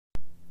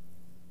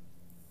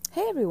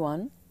Hey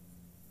everyone.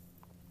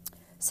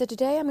 So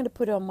today I'm going to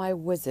put on my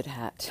wizard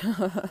hat.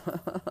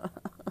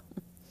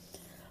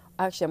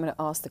 Actually, I'm going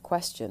to ask the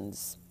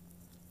questions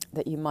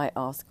that you might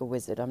ask a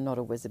wizard. I'm not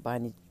a wizard by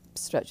any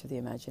stretch of the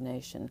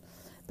imagination.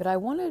 But I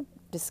want to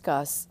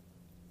discuss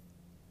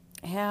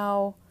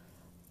how,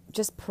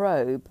 just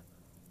probe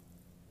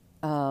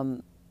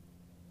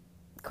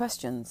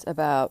questions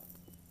about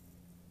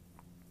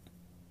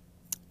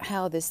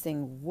how this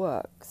thing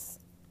works,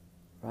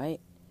 right?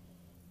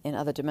 In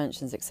other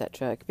dimensions,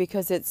 etc.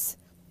 Because it's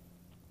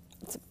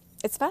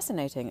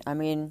fascinating. I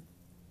mean,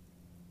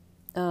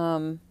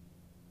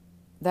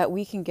 that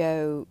we can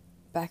go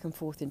back and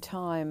forth in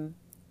time.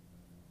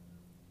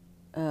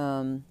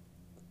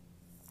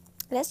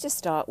 Let's just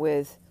start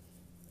with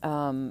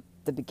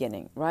the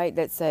beginning, right?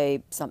 Let's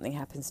say something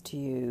happens to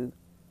you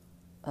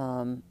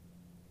and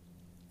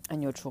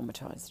you're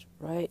traumatized,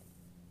 right?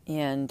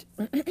 And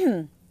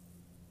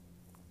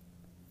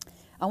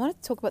I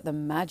want to talk about the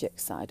magic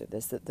side of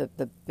this,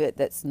 the bit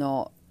that's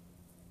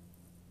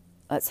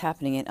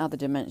happening in other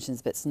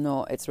dimensions, but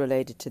it's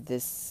related to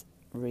this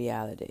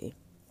reality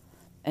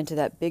and to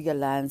that bigger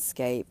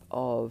landscape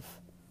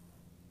of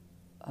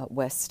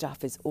where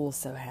stuff is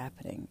also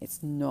happening.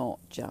 It's not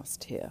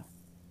just here.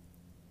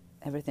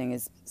 Everything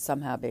is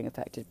somehow being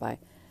affected by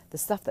the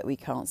stuff that we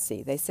can't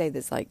see. They say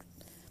there's like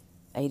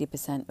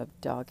 80% of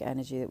dark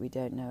energy that we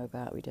don't know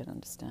about, we don't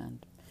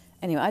understand.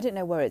 Anyway, I don't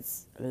know where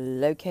it's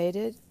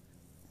located,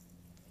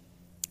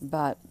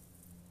 but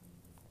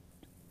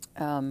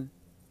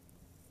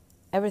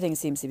everything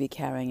seems to be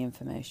carrying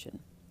information.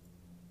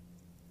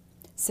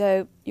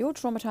 So you're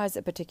traumatized at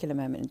a particular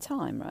moment in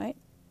time, right?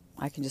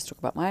 I can just talk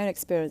about my own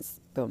experience.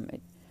 Boom.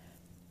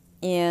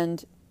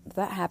 And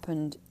that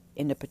happened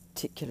in a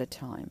particular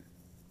time.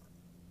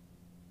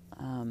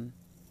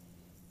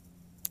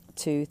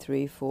 2,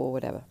 3, 4,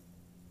 whatever.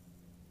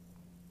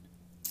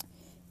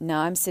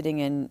 Now I'm sitting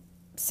in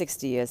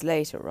 60 years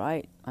later,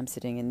 right? I'm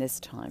sitting in this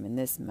time, in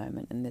this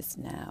moment, in this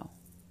now.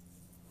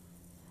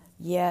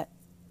 Yet,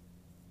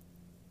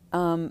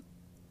 through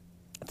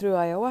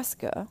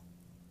ayahuasca,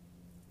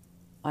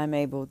 I'm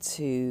able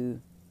to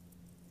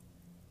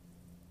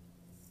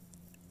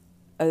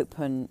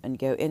open and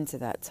go into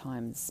that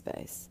time and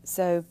space.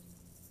 So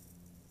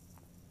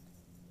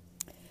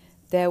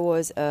there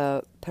was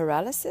a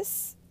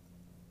paralysis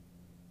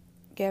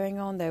going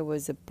on. There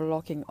was a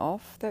blocking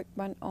off that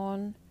went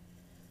on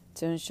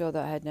to ensure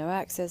that I had no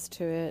access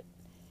to it.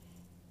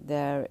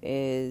 There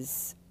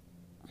is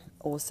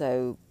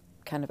also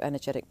kind of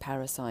energetic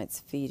parasites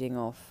feeding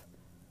off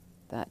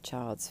that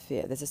child's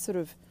fear. There's a sort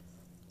of,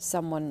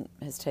 someone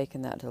has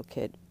taken that little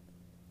kid,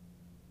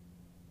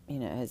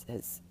 has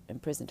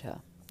imprisoned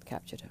her,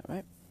 captured her,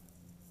 right?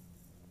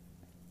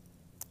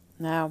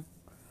 Now,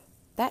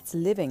 that's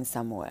living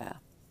somewhere.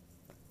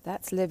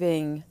 That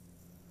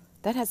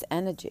has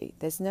energy.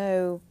 It's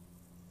not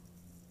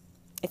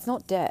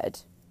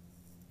dead.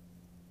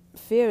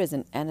 Fear is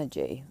an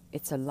energy.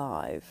 It's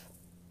alive.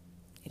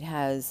 It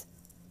has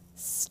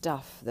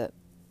stuff that,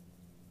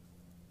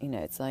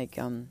 it's like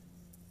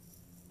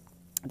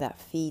that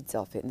feeds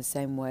off it in the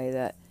same way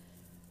that,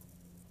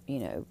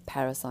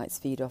 parasites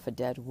feed off a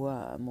dead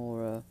worm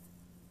or a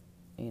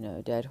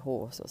dead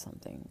horse or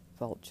something,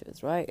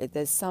 vultures, right?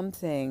 There's some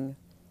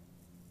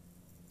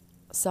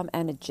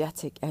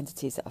energetic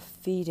entities that are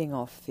feeding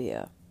off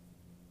fear,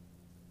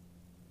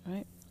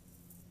 right?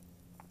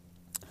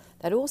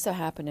 That also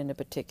happened in a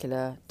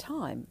particular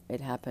time. It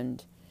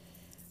happened,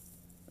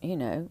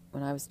 when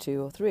I was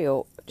 2 or 3,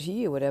 or to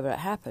you, whatever it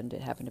happened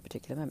at a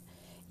particular moment.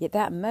 Yet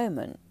that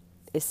moment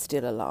is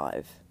still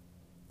alive.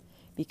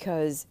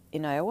 Because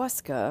in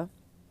ayahuasca,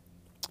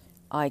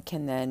 I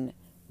can then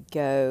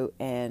go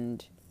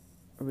and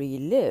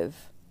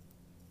relive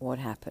what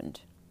happened.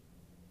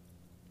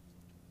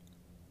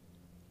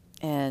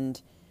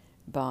 And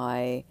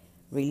by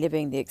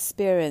reliving the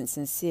experience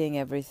and seeing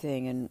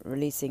everything and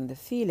releasing the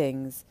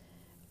feelings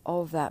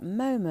of that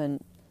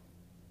moment,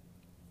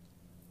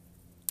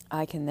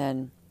 I can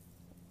then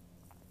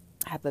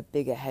have a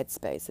bigger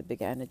headspace, a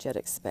bigger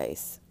energetic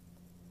space.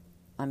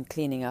 I'm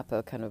cleaning up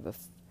a kind of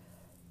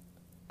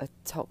a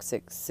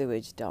toxic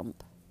sewage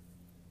dump.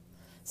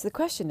 So the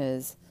question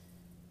is,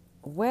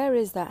 where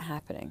is that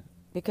happening?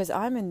 Because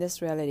I'm in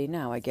this reality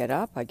now. I get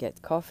up, I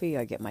get coffee,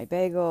 I get my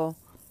bagel,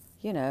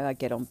 I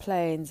get on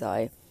planes,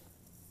 I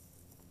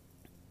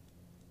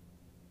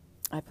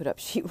put up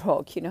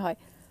sheetrock,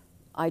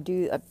 I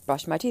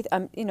brush my teeth.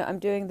 I'm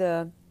doing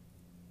the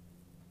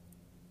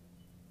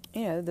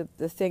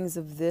things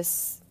of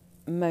this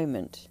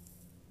moment.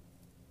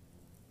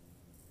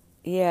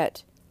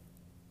 Yet,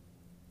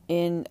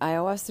 through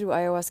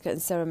ayahuasca and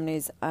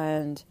ceremonies,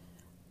 and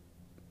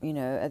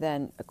and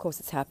then of course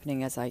it's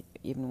happening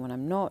even when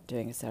I'm not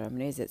doing a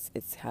ceremonies.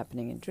 It's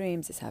happening in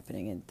dreams. It's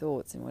happening in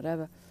thoughts and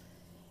whatever.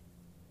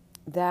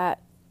 That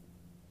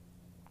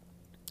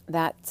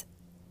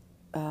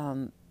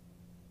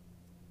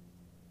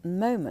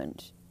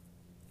moment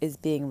is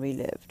being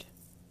relived,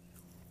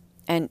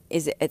 and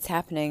it's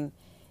happening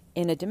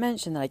in a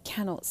dimension that I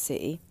cannot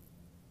see.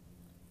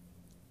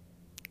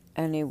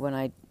 only when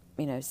I,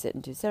 sit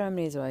and do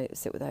ceremonies, or I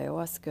sit with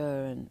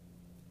ayahuasca, and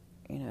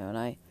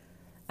and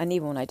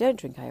even when I don't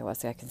drink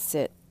ayahuasca, I can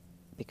sit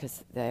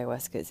because the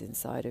ayahuasca is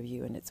inside of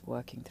you and it's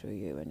working through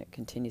you and it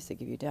continues to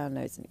give you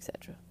downloads and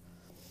etc.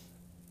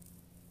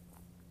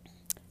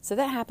 So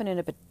that happened in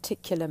a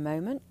particular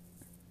moment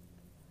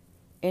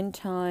in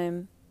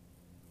time.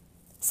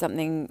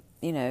 Something,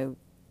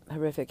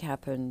 horrific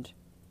happened.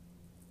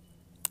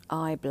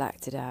 I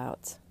blacked it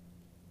out.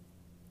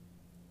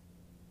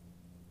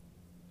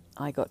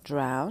 I got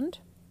drowned.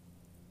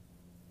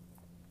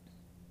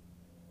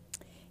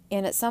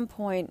 And at some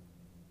point,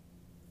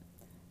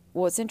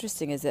 what's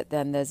interesting is that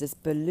then there's this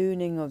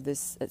ballooning of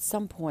this, at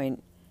some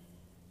point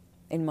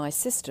in my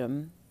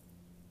system,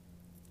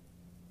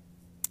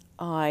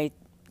 I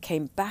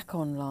came back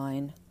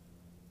online,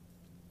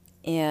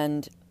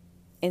 and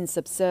in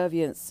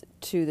subservience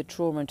to the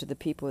trauma and to the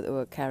people that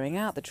were carrying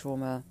out the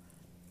trauma,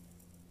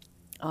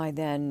 I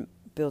then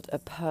built a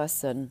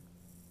person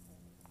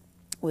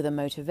with a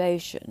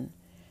motivation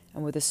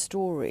and with a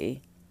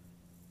story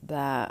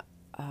that,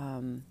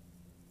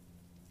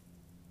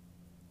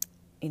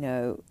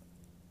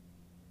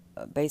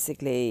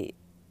 basically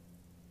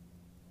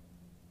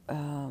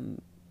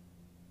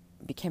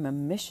became a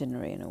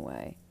missionary in a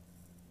way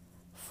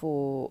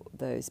for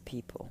those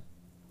people.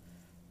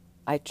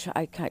 I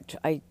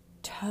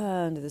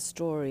turned the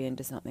story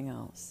into something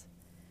else.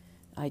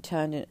 I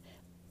turned it.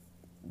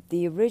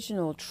 The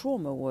original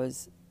trauma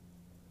was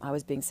I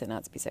was being sent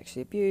out to be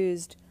sexually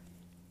abused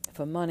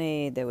for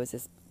money. There was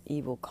this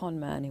evil con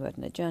man who had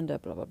an agenda,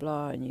 blah, blah,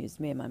 blah, and used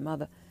me and my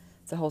mother.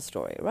 It's a whole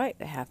story, right?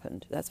 It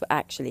happened. That's what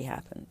actually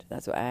happened.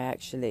 That's what I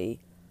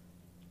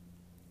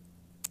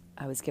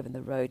was given the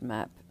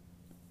roadmap.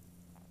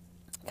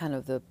 Kind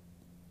of the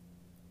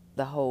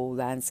whole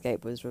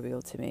landscape was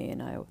revealed to me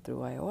through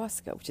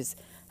ayahuasca, which is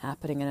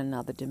happening in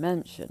another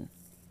dimension.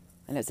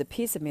 And it's a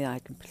piece of me that I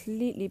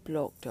completely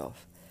blocked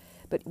off.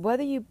 But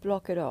whether you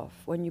block it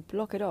off, when you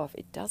block it off,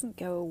 it doesn't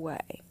go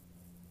away.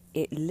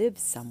 It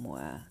lives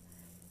somewhere.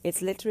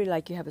 It's literally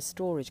like you have a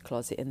storage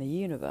closet in the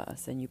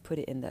universe and you put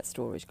it in that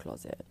storage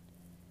closet.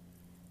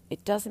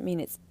 It doesn't mean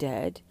it's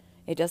dead.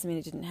 It doesn't mean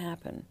it didn't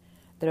happen.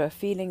 There are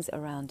feelings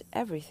around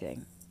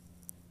everything.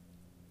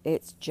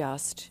 It's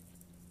just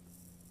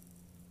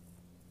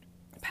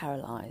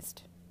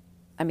paralyzed.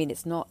 I mean,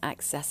 it's not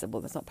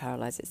accessible. It's not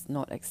paralyzed. It's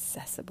not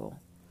accessible.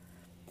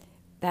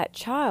 That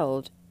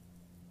child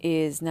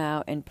is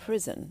now in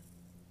prison,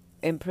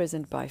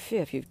 imprisoned by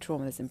fear. If you've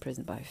trauma that's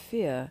imprisoned by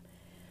fear,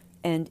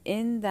 and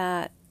in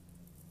that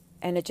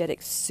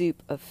energetic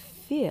soup of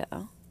fear,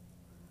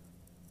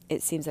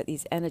 it seems like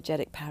these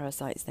energetic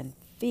parasites then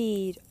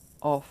feed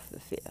off the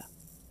fear.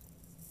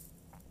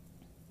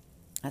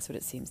 That's what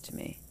it seems to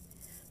me.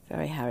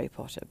 Very Harry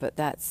Potter, but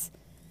that's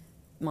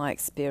my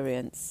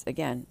experience.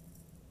 Again,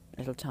 a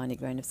little tiny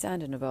grain of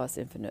sand in a vast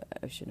infinite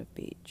ocean of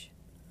beach.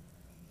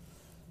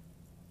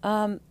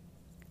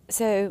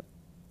 So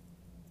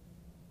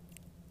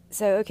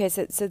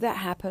that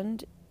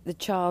happened. The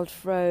child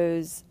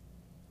froze.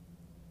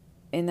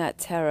 In that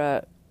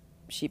terror,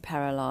 she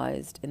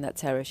paralyzed. In that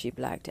terror, she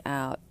blacked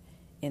out.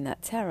 In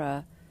that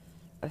terror,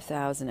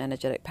 1,000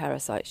 energetic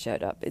parasites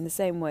showed up. In the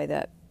same way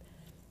that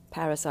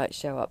parasites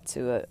show up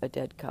to a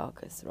dead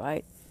carcass,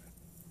 right?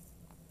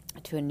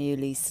 To a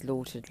newly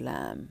slaughtered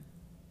lamb,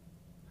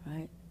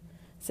 right?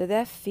 So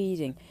they're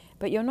feeding,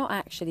 but you're not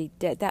actually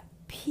dead. That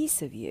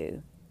piece of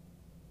you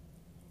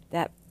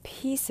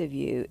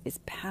is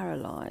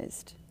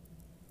paralyzed.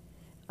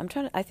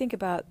 I think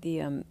about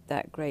the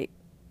that great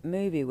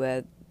movie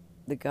where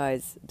the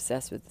guy's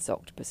obsessed with this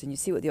octopus, and you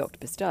see what the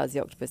octopus does. The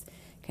octopus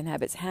can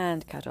have its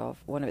hand cut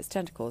off, one of its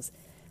tentacles,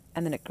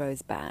 and then it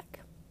grows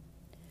back.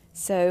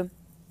 So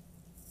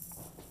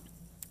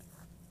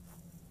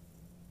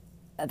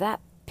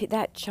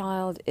that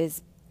child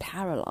is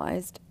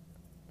paralyzed,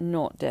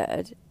 not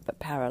dead, but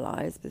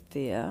paralyzed with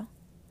fear.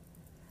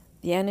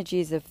 The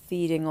energies are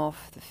feeding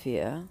off the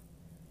fear.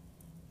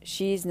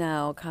 She's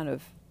now kind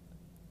of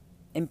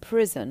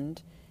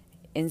imprisoned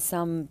in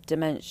some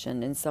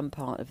dimension, in some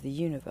part of the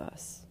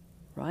universe,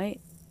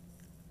 right?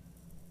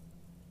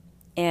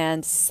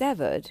 And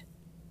severed,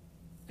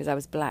 because I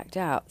was blacked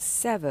out,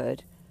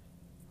 severed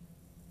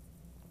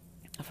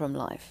from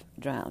life,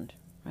 drowned,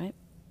 right?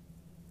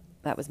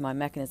 That was my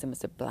mechanism, was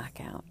to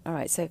black out. All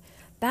right, so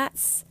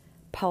that's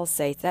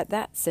pulsate.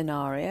 That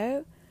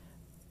scenario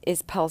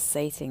is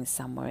pulsating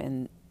somewhere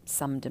in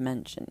some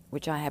dimension,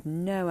 which I have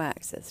no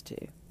access to.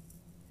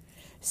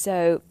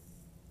 So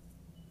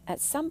at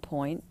some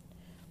point,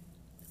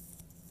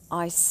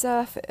 I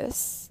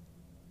surface,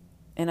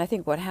 and I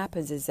think what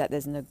happens is that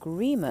there's an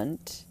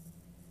agreement,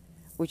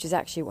 which is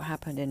actually what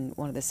happened in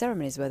one of the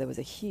ceremonies where there was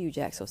a huge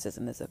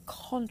exorcism. There's a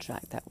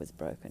contract that was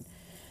broken.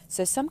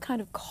 So some kind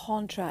of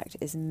contract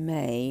is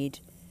made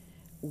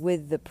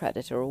with the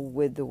predator or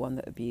with the one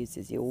that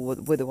abuses you or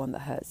with the one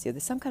that hurts you.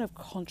 There's some kind of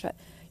contract.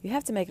 You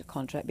have to make a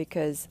contract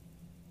because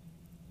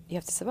you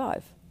have to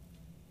survive.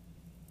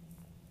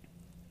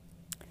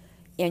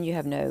 And you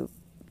have no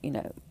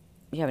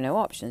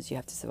options. You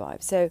have to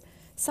survive. So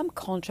some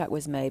contract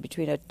was made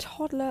between a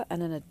toddler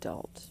and an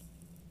adult,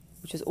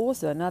 which was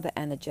also another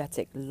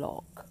energetic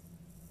lock.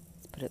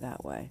 Let's put it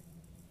that way.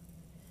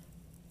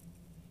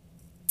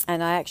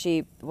 And I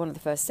actually, one of the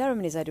first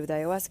ceremonies I did with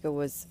ayahuasca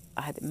was,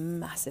 I had a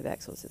massive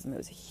exorcism. It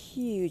was a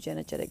huge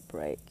energetic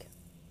break.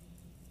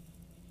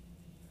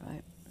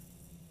 Right?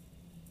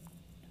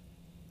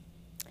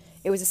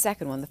 It was the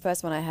second one. The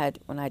first one I had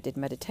when I did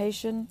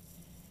meditation.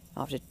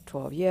 After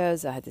 12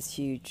 years, I had this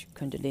huge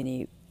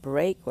Kundalini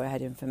break where I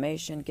had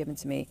information given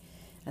to me.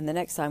 And the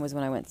next time was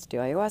when I went to do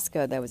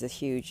ayahuasca. There was a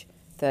huge,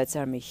 third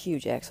ceremony,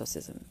 huge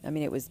exorcism. I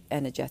mean, it was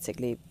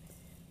energetically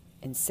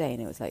insane.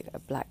 It was like a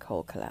black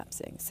hole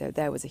collapsing. So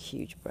there was a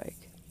huge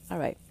break. All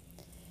right.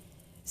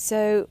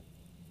 So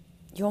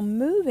you're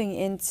moving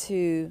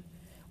into,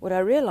 what I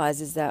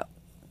realize is that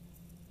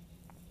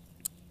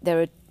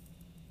there are,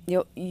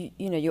 you're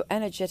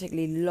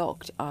energetically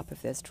locked up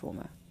if there's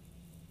trauma.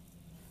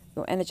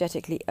 You're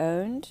energetically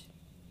owned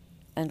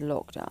and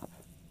locked up.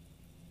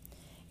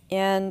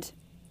 And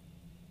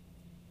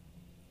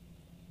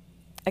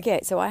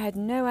okay, so I had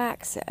no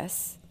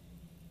access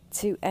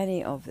to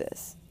any of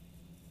this,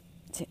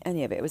 to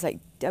any of it. It was like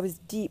I was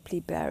deeply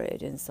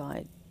buried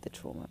inside the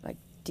trauma, like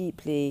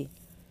deeply,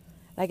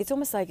 like it's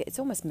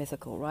almost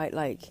mythical, right?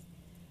 Like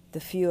the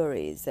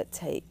furies that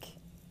take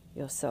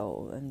your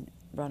soul and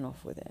run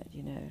off with it,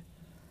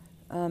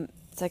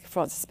 It's like a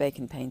Francis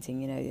Bacon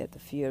painting, you had the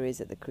furies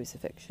at the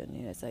crucifixion,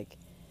 it's like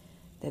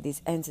they're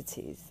these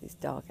entities, these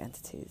dark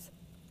entities.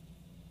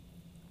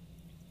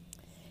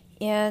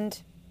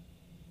 And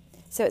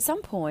so at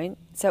some point,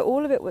 so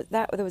all of it was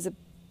that there was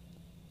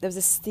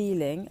a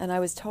stealing, and I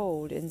was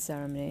told in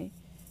ceremony,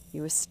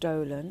 you were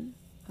stolen,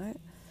 right?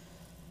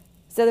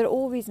 So there are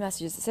all these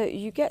messages. So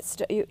you get,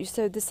 so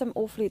there's some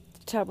awfully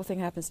terrible thing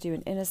happens to you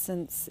in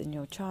innocence, in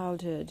your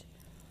childhood,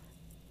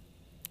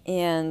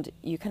 and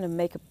you kind of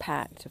make a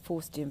pact, a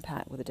Faustian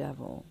pact with the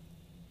devil.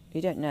 You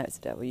don't know it's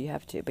the devil, you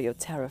have to, but you're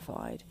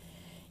terrified.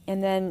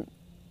 And then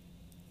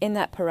in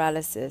that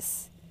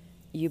paralysis,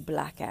 you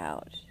black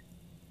out,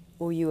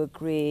 or you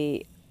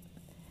agree.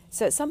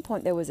 So at some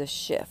point there was a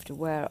shift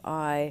where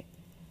I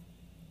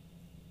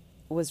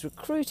was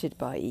recruited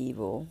by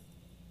evil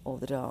or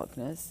the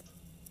darkness,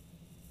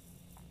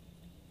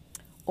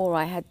 or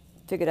I had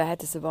figured I had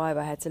to survive,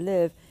 I had to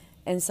live,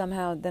 and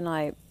somehow then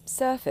I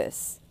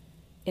surface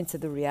into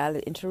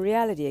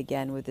reality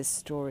again with this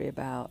story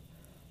about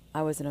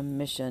I was on a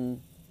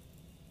mission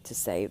to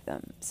save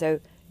them. So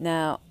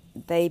now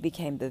they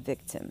became the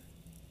victim,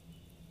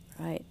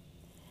 right?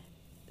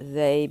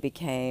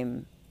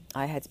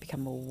 I had to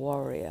become a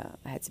warrior.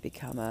 I had to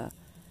become a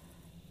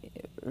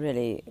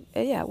warrior.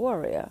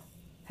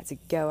 I had to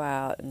go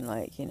out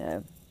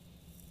and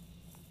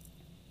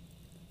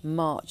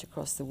march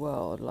across the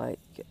world I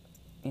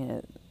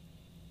can't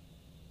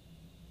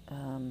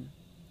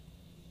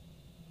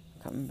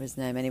remember his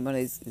name, any one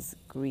of these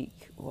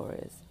Greek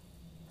warriors.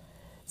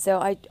 So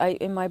I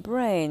in my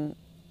brain,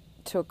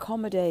 to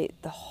accommodate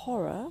the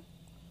horror,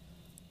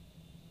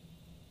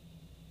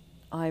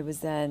 I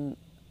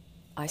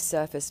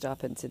surfaced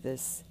up into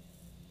this,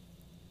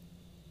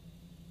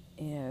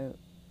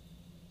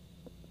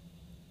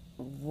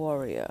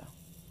 warrior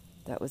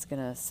that was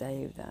going to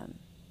save them.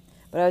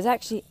 But I was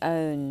actually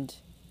owned,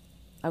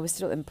 I was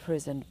still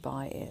imprisoned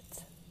by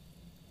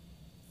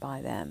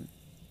them.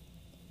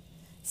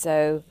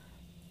 So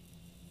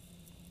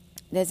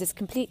there's this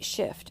complete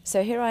shift.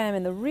 So here I am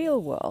in the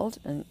real world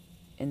and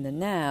in the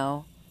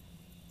now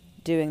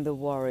doing the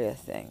warrior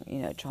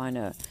thing, trying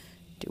to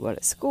do well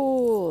at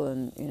school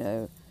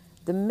and,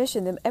 the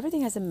mission,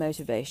 everything has a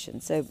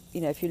motivation. So,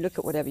 if you look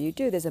at whatever you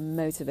do, there's a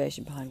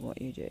motivation behind what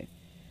you do.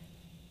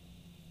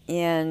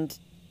 And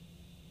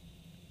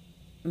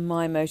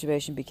my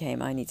motivation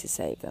became, I need to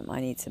save them.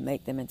 I need to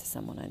make them into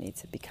someone. I need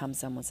to become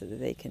someone so that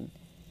they can,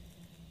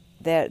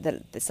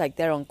 it's like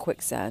they're on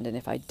quicksand, and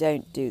if I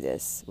don't do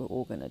this, we're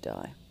all going to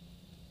die.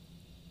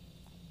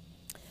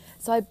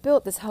 So I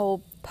built this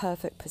whole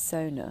perfect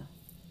persona.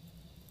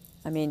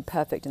 I mean,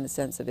 perfect in the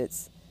sense of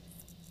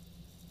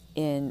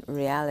in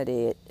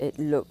reality, it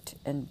looked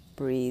and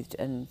breathed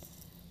and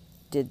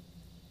did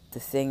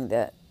the thing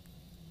that,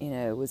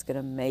 was going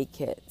to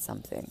make it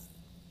something.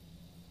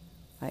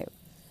 Right?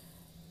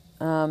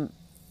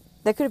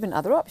 There could have been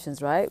other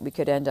options, right? We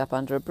could end up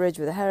under a bridge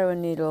with a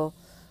heroin needle.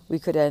 We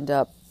could end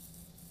up,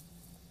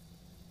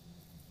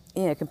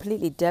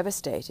 completely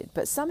devastated.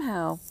 But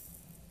somehow,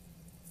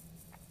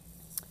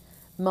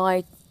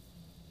 my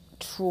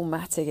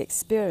traumatic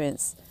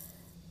experience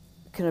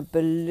kind of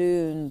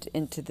ballooned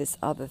into this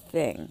other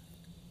thing,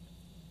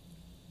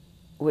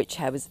 which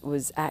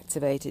was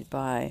activated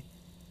by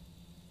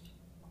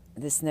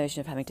this notion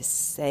of having to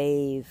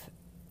save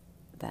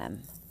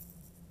them.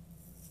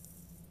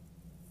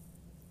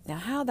 Now,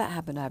 how that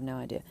happened, I have no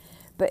idea.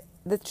 But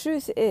the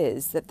truth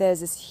is that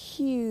there's this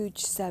huge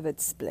severed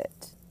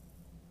split,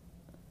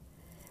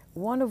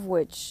 one of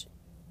which,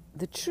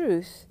 the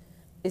truth,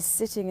 is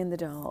sitting in the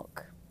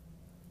dark.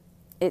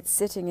 It's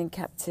sitting in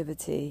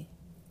captivity.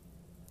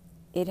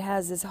 It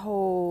has this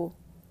whole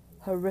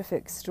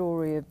horrific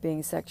story of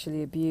being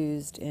sexually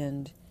abused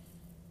and,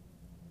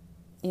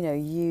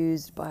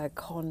 used by a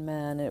con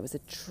man, and it was a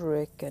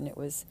trick, and it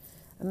was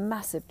a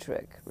massive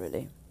trick,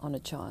 really, on a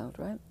child,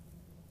 right?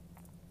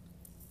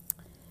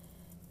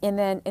 And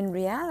then in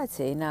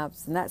reality, now,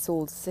 and that's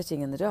all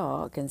sitting in the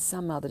dark in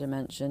some other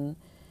dimension,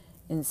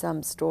 in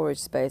some storage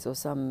space or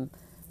some,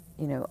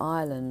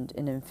 island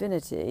in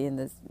infinity, in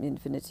the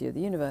infinity of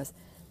the universe.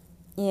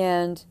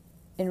 And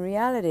in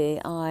reality,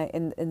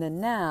 in the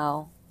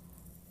now,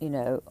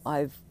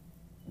 I've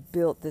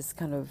built this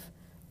kind of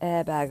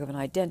airbag of an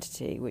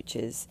identity, which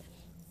is,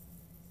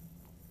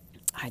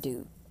 I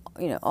do,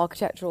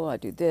 architectural, I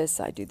do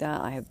this, I do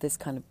that, I have this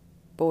kind of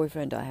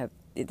boyfriend,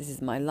 this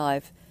is my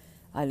life,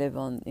 I live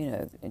on,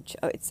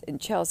 it's in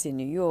Chelsea, in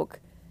New York.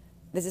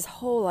 There's this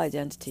whole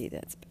identity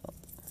that's built,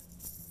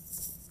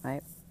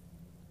 right?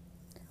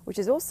 Which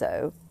is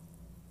also,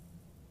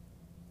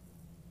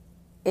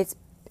 it's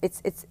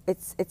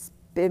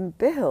been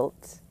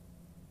built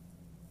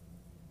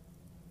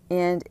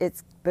and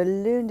it's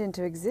ballooned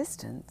into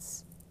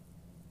existence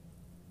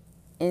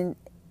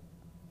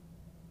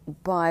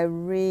by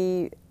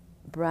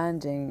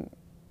rebranding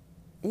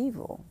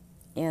evil.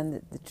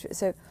 And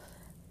so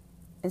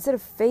instead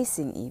of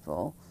facing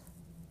evil,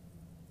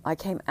 I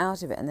came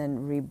out of it and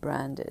then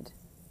rebranded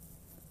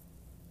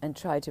and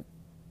tried to,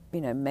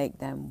 make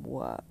them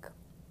work.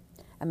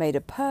 I made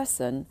a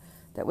person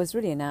that was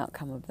really an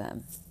outcome of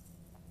them.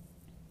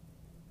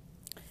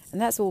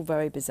 And that's all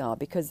very bizarre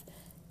because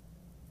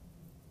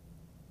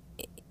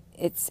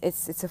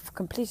it's a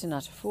complete and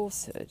utter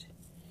falsehood.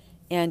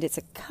 And it's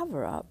a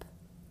cover-up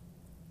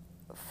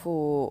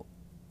for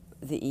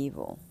the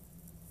evil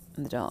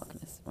and the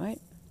darkness,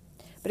 right?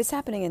 But it's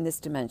happening in this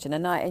dimension.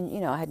 And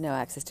I had no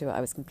access to it.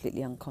 I was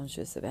completely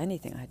unconscious of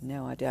anything. I had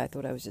no idea. I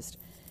thought I was just,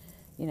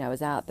 I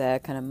was out there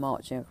kind of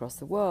marching across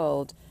the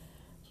world,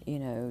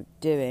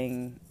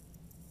 doing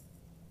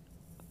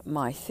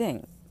my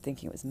thing,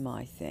 thinking it was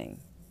my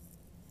thing.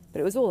 But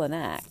it was all an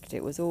act.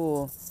 It was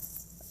all,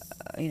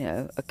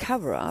 a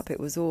cover-up. It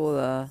was all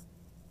a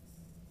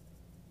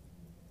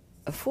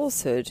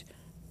falsehood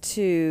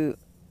to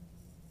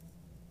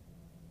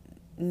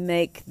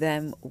make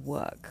them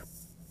work.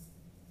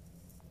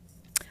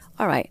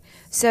 All right.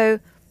 So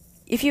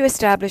if you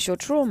establish your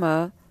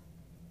trauma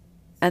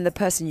and the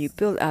person you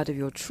built out of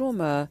your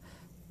trauma,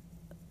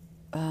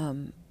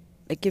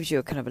 it gives you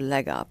a kind of a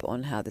leg up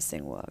on how this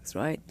thing works,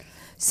 right?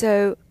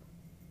 So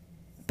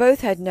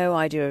both had no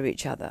idea of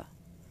each other.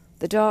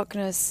 The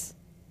darkness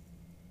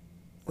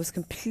was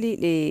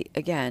completely,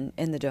 again,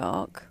 in the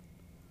dark,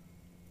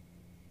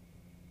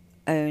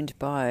 owned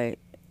by,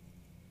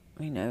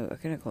 I'm going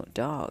to call it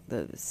dark,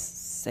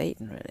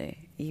 Satan,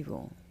 really,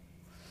 evil.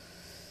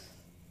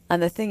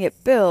 And the thing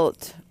it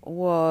built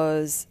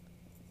was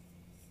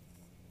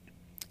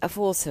a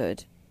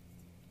falsehood,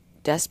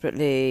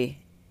 desperately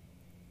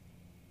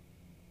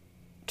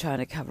trying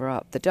to cover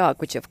up the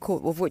dark,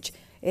 of which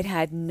it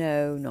had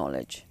no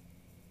knowledge,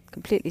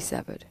 completely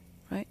severed,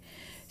 right?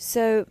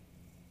 So,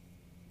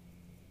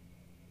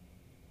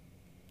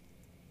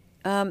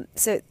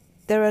 so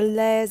there are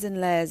layers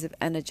and layers of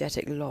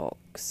energetic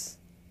locks,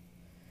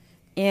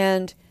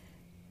 and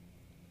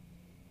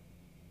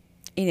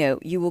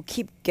you will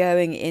keep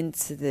going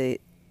into the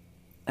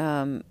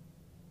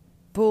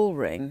bull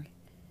ring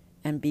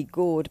and be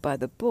gored by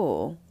the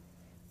bull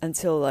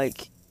until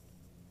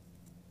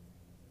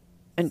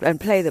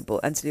and play the bull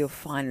until you're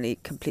finally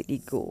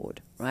completely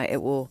gored, right?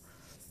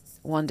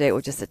 One day it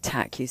will just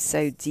attack you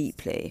so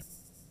deeply.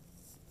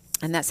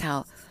 And that's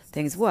how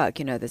things work.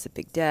 There's a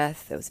big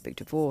death, there was a big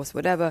divorce,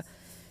 whatever.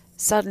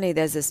 Suddenly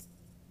there's this,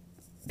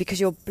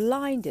 because you're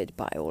blinded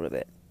by all of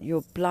it.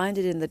 You're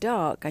blinded in the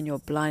dark and you're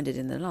blinded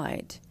in the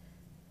light,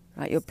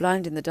 right? You're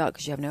blinded in the dark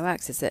because you have no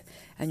access to it,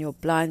 and you're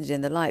blinded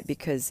in the light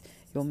because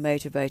you're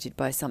motivated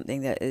by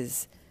something that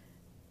is,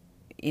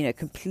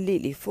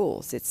 completely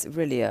false. It's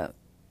really an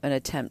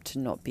attempt to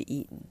not be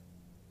eaten,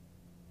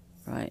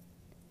 right,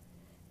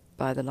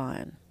 by the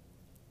lion.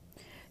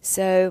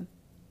 So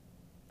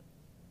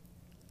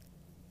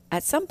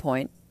at some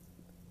point,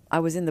 I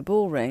was in the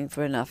bull ring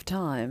for enough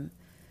time.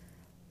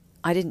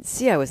 I didn't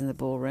see I was in the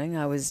bull ring.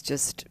 I was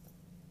just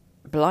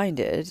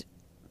blinded,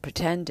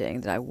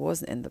 pretending that I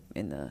wasn't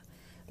in the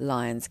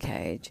lion's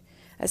cage.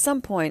 At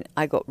some point,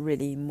 I got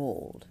really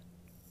mauled.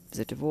 It was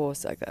a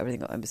divorce. It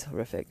was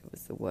horrific. It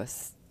was the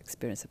worst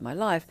experience of my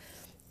life.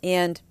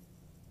 And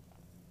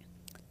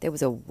there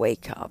was a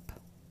wake up.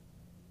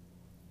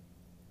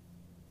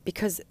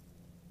 Because,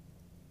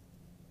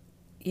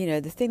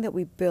 the thing that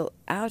we built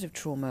out of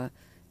trauma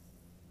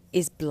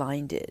is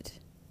blinded.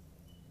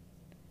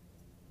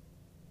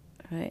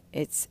 Right?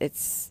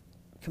 It's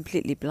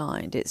completely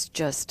blind. It's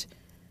just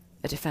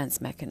a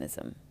defense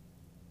mechanism.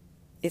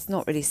 It's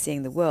not really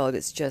seeing the world.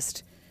 It's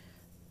just,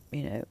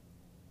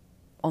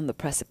 on the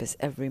precipice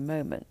every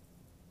moment,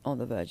 on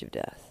the verge of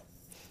death.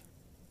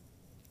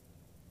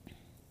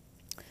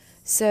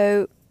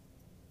 So,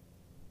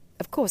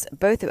 of course,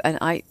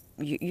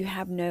 you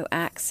have no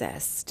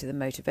access to the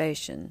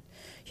motivation.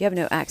 You have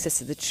no access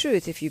to the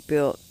truth if you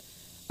built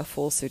a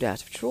falsehood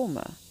out of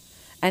trauma.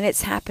 And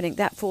it's happening,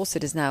 that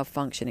falsehood is now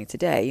functioning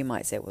today. You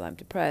might say, well, I'm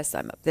depressed,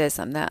 I'm up this,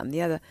 I'm that, I'm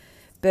the other.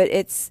 But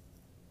it's,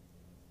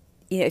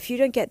 if you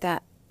don't get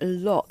that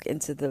lock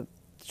into the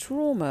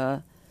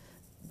trauma,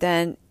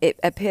 then it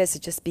appears to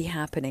just be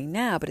happening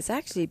now, but it's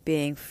actually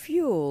being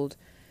fueled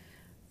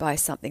by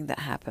something that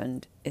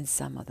happened in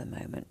some other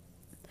moment.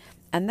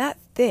 And that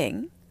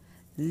thing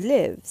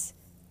lives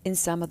in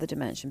some other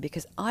dimension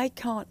because I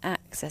can't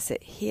access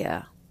it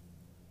here.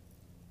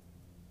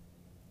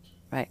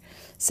 Right?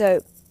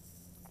 So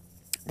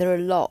there are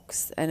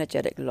locks,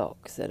 energetic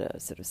locks that are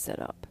sort of set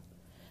up.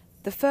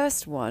 The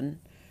first one,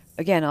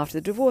 again, after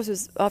the divorce,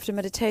 was after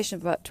meditation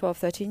for about 12,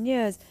 13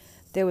 years,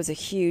 there was a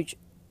huge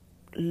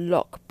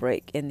lock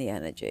break in the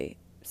energy.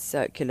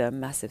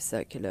 Massive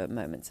circular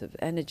moments of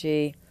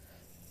energy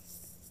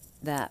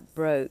that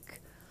broke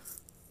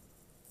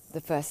the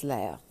first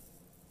layer.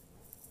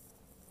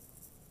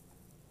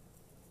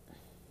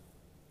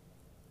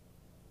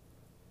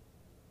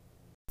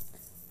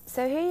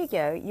 So here you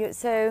go.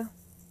 So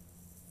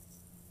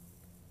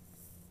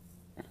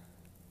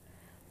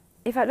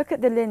if I look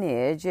at the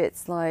lineage,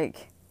 it's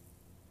like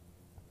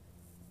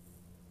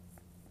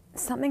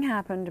something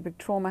happened, a big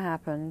trauma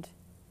happened.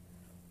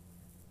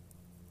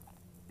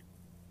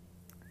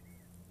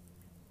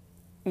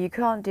 You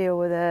can't deal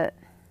with it.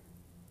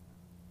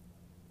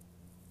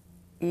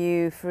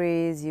 You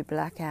freeze, you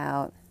black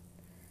out.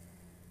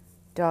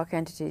 Dark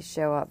entities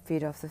show up,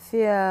 feed off the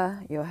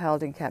fear. You're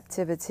held in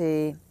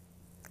captivity.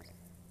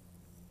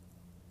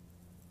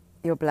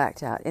 You're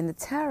blacked out. In the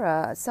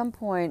terror, at some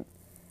point,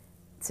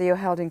 so you're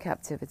held in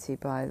captivity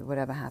by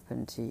whatever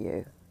happened to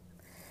you.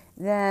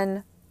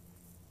 Then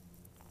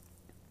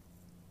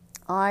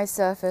I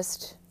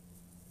surfaced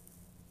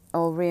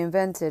or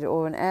reinvented,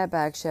 or an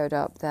airbag showed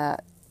up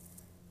that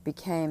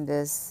became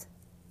this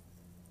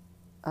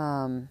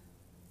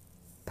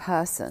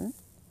person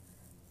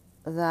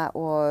that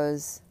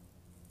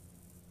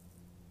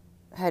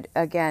had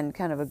again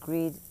kind of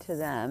agreed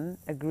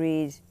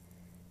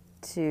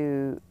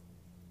to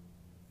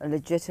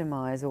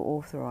legitimize or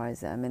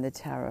authorize them in the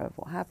terror of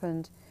what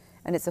happened.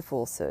 And it's a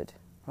falsehood,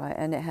 right?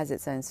 And it has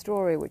its own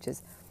story, which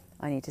is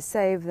I need to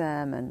save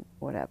them and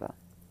whatever.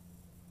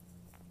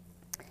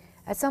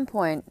 At some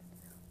point,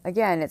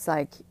 again, it's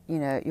like,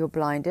 you're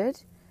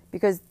blinded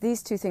because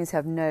these two things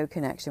have no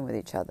connection with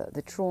each other.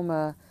 The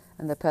trauma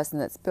and the person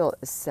that's built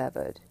is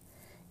severed.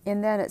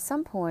 And then at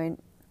some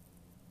point,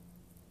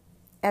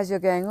 as you're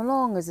going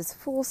along, as this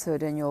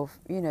falsehood and you're,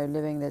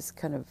 living this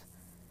kind of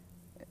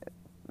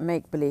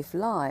make-believe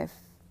life,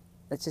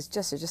 that's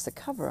just a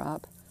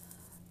cover-up,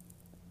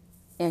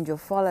 and you're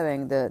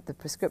following the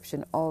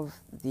prescription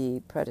of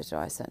the predator.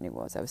 I certainly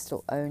was. I was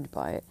still owned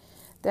by it.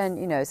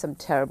 Then, some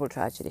terrible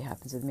tragedy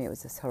happens with me. It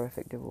was this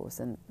horrific divorce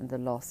and the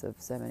loss of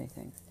so many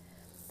things.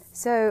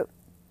 So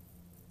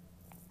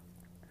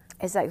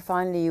it's like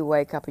finally you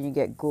wake up and you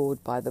get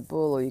gored by the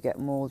bull or you get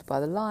mauled by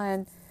the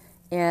lion,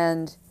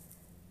 and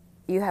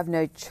you have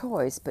no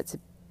choice but to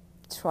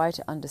try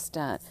to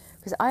understand.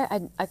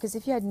 Because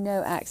if you had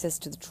no access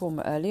to the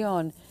trauma early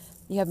on,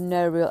 you have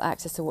no real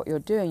access to what you're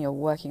doing. You're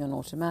working on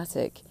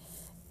automatic.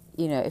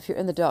 If you're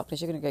in the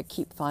darkness, you're going to go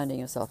keep finding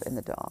yourself in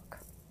the dark.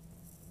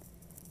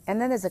 And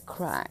then there's a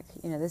crack,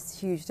 this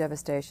huge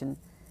devastation.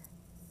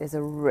 There's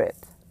a rip.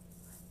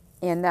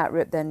 And that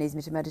rip then leads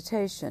me to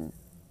meditation.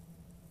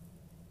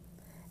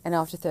 And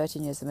after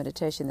 13 years of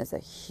meditation, there's a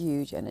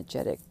huge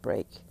energetic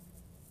break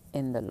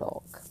in the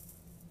lock.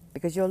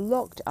 Because you're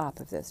locked up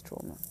of this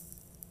trauma.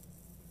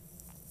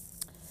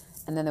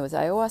 And then there was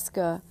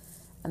ayahuasca,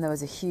 and there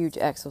was a huge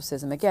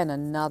exorcism. Again,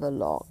 another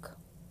lock,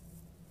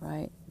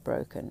 right?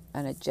 Broken,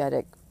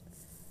 energetic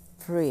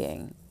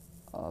freeing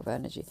of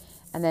energy.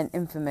 And then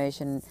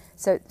information.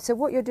 So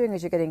what you're doing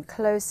is you're getting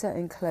closer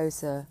and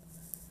closer.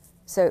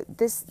 So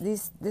this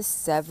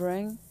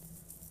severing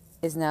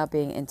is now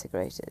being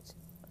integrated,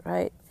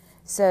 right?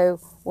 So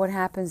what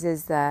happens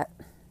is that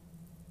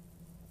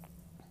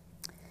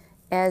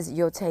as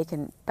you're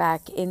taken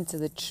back into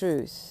the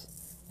truth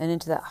and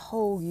into that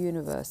whole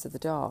universe of the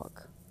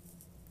dark,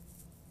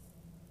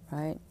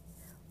 right?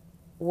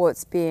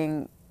 What's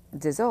being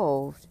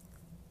dissolved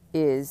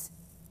is,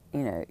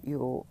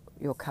 your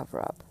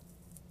cover-up.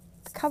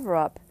 The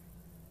cover-up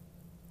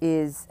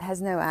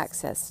has no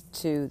access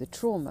to the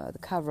trauma. The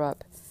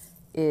cover-up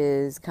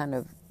is kind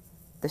of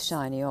the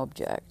shiny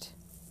object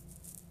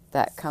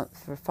that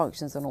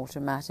functions on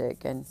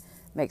automatic and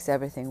makes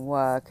everything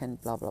work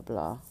and blah, blah,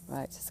 blah,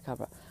 right? It's a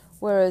cover-up.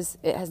 Whereas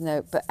it has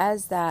no... But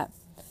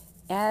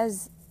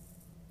as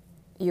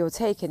you're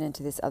taken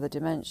into this other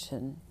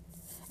dimension,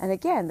 and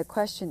again, the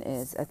question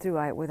is, with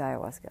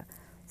ayahuasca,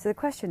 so the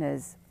question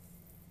is,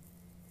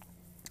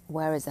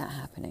 where is that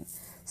happening?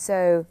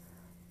 So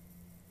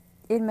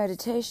in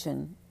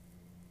meditation,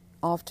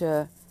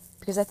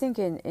 because I think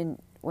in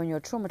when you're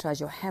traumatized,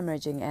 you're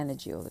hemorrhaging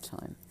energy all the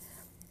time.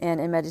 And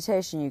in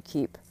meditation, you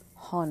keep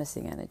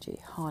harnessing energy.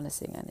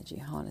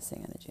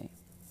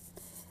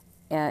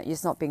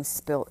 It's not being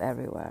spilt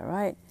everywhere,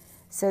 right?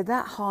 So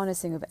that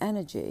harnessing of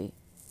energy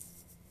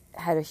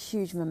had a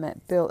huge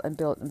moment, built and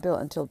built and built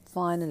until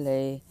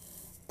finally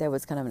there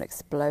was kind of an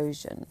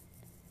explosion.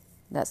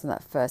 That's when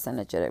that first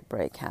energetic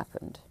break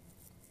happened.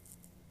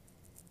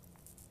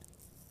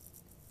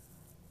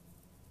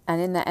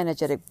 And in that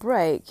energetic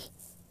break,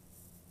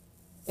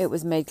 it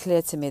was made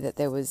clear to me that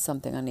there was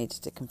something I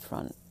needed to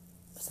confront,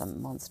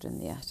 some monster in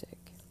the attic.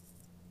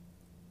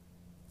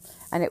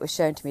 And it was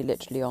shown to me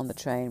literally on the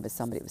train with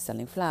somebody who was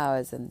selling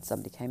flowers, and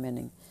somebody came in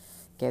and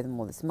gave them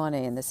all this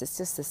money, and this is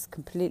just this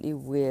completely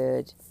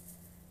weird,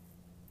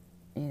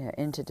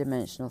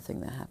 interdimensional thing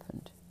that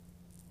happened.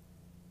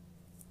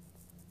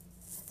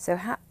 So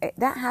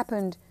that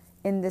happened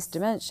in this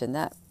dimension.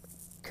 That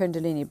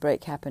Kundalini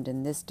break happened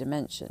in this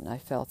dimension. I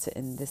felt it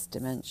in this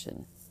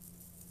dimension.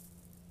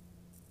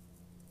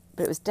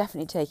 But it was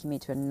definitely taking me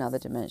to another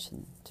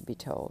dimension, to be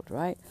told,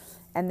 right?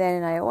 And then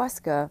in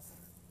ayahuasca,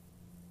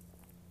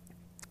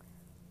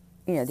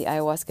 the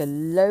ayahuasca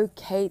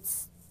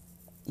locates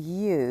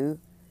you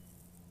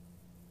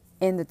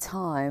in the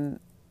time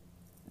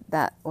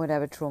that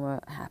whatever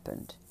trauma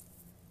happened.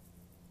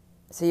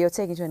 So you're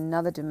taken to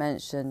another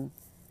dimension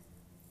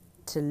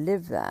to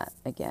live that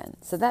again.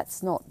 So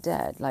that's not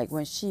dead. Like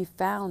when she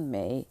found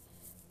me,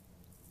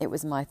 it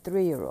was my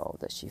 3-year-old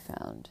that she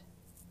found.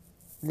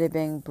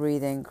 Living,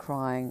 breathing,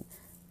 crying,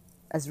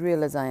 as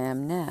real as I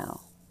am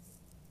now.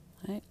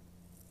 Right?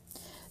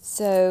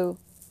 So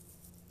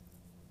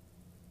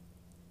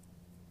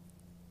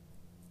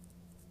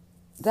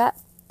that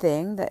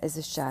thing that is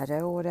a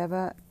shadow or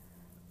whatever,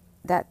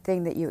 that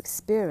thing that you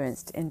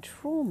experienced in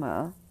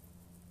trauma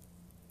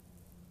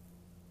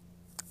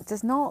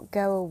does not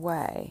go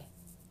away.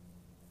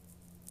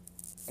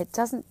 It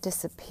doesn't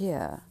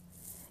disappear.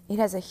 It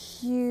has a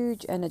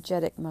huge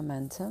energetic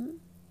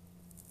momentum,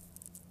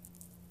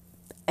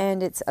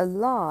 and it's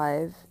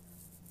alive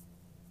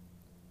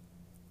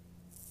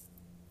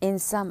in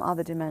some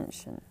other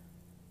dimension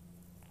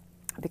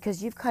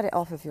because you've cut it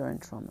off if you're in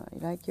trauma.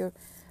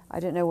 I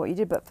don't know what you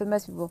did, but for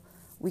most people,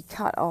 we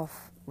cut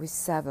off, we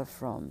sever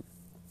from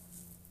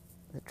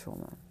the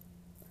trauma.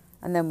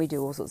 And then we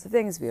do all sorts of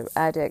things. We're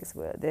addicts,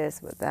 we're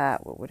this, we're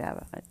that, we're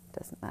whatever. It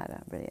doesn't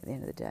matter, really, at the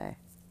end of the day.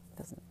 It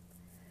doesn't.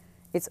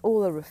 It's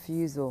all a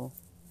refusal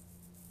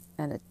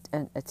and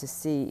to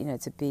see,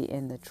 to be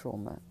in the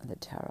trauma and the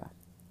terror.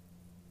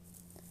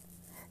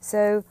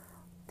 So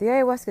the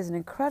ayahuasca is an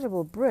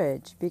incredible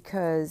bridge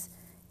because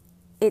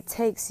it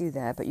takes you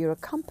there, but you're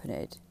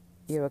accompanied.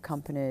 You're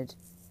accompanied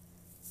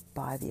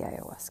by the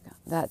ayahuasca.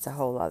 That's a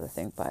whole other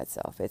thing by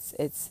itself.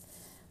 It's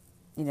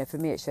for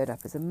me, it showed up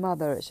as a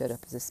mother, it showed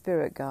up as a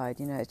spirit guide,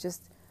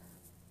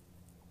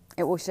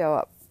 it will show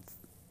up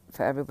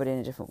for everybody in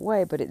a different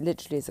way, but it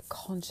literally is a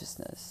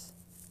consciousness.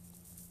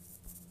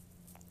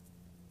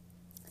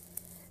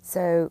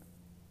 So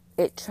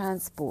it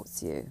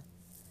transports you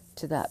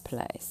to that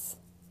place.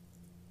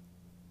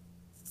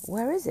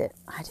 Where is it?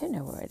 I don't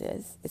know where it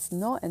is. It's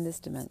not in this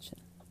dimension.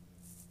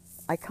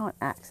 I can't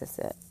access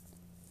it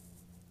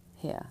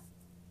here.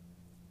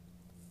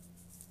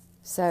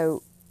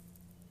 So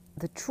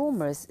the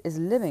trauma is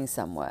living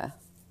somewhere.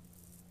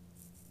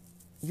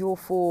 Your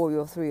 4,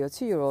 your 3, or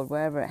 2-year-old,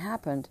 wherever it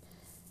happened,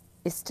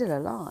 is still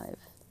alive.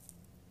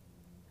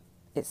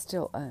 It's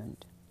still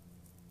owned.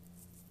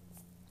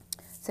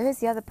 So here's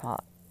the other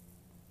part.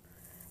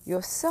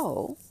 Your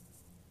soul,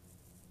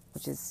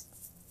 which is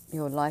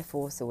your life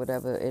force or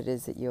whatever it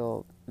is that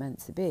you're meant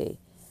to be.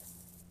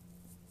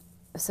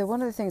 So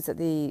one of the things that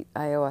the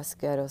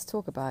ayahuasqueros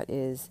talk about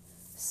is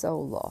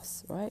soul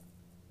loss, right?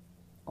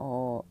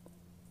 Or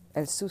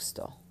el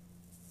susto.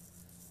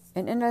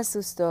 And in el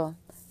susto,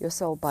 your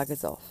soul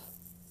buggers off.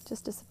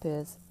 Just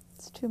disappears.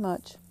 It's too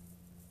much.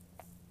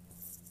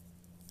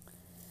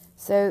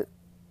 So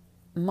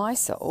my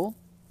soul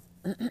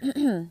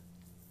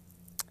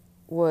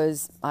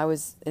I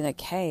was in a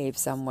cave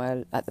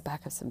somewhere at the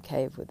back of some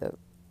cave with a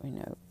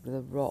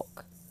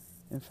rock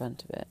in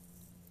front of it.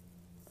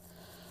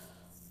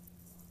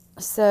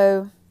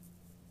 So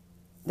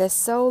there's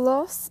soul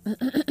loss.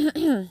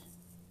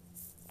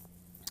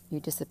 You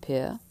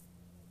disappear.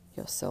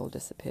 Your soul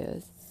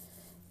disappears.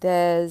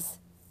 There's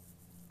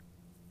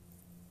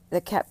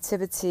the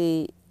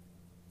captivity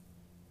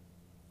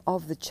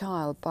of the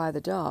child by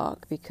the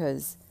dark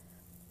because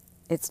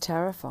it's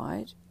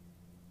terrified,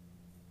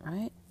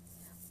 right?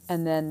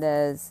 And then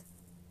there's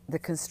the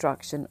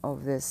construction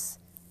of this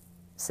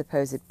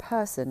supposed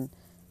person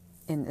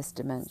in this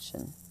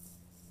dimension.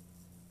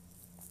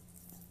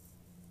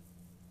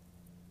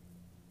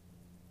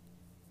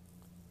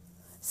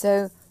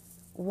 So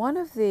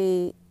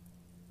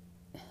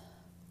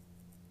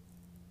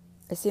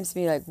it seems to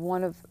me like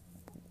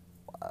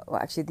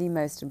actually the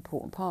most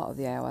important part of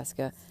the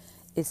ayahuasca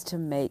is to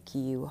make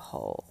you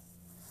whole.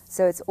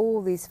 So it's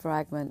all these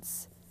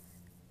fragments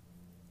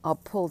are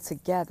pulled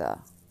together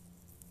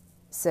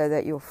so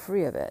that you're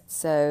free of it.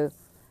 So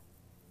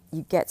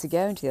you get to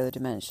go into the other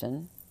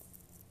dimension.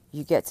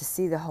 You get to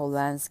see the whole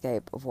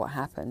landscape of what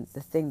happened,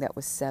 the thing that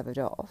was severed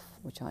off,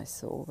 which I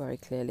saw very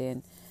clearly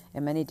in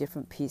many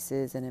different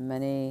pieces and in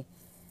many,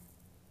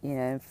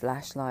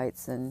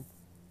 flashlights and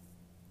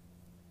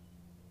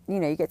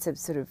you get to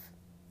sort of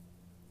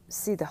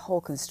see the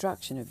whole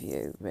construction of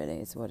you, really,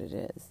 is what it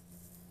is.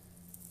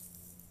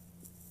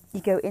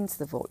 You go into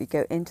the vault, you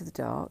go into the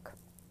dark.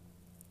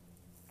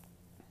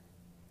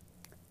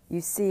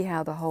 You see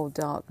how the whole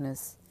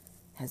darkness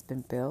has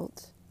been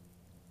built.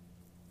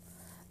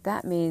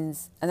 That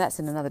means, and that's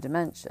in another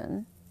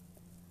dimension,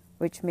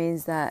 which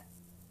means that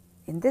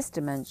in this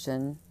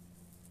dimension,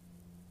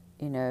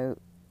 your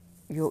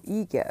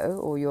ego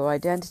or your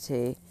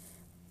identity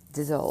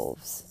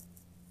dissolves,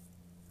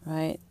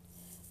 right?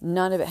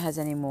 None of it has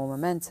any more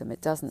momentum.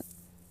 It doesn't,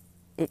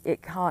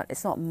 it can't,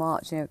 it's not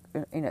marching,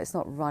 it's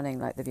not running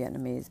like the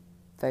Vietnamese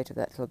photo of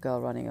that little girl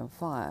running on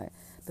fire.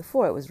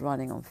 Before it was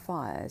running on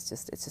fire, it's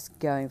just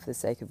going for the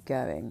sake of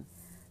going,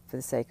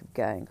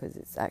 because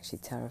it's actually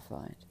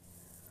terrified.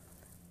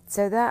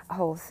 So that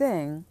whole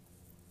thing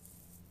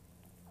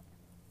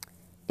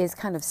is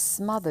kind of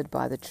smothered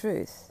by the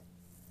truth.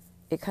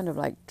 It kind of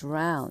like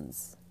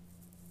drowns.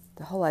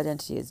 The whole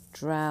identity is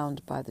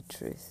drowned by the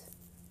truth,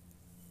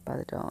 by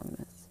the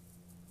darkness.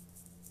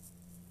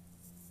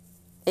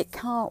 It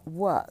can't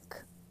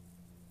work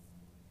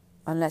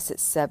unless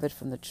it's severed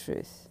from the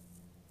truth.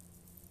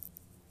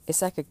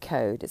 It's like a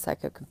code, it's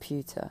like a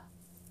computer.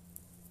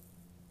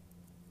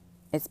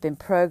 It's been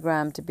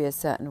programmed to be a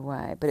certain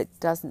way, but it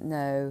doesn't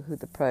know who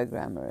the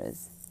programmer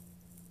is.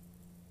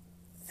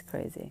 It's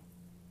crazy.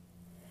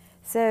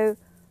 So,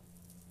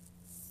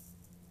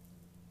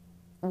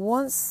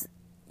 once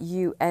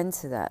you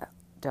enter that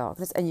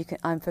darkness, and you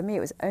can, for me, it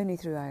was only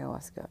through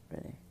ayahuasca,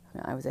 really.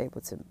 I was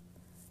able to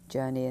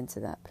journey into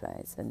that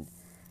place and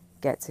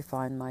get to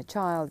find my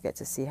child, get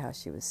to see how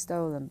she was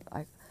stolen.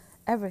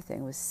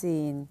 Everything was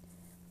seen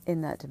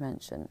in that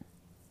dimension.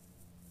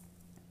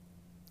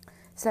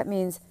 So that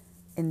means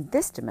in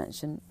this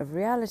dimension of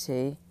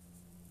reality,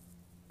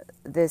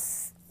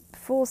 this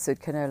falsehood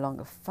can no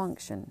longer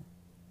function.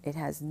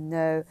 It's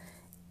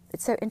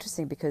so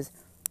interesting because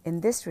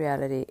in this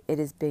reality, it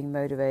is being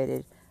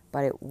motivated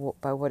by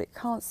what it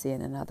can't see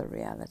in another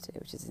reality,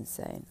 which is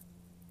insane.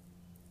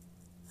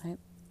 Right?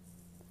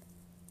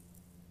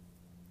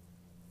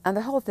 And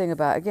the whole thing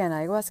about, again,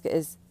 ayahuasca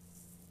is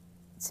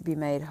to be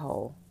made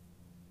whole.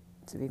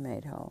 To be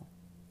made whole.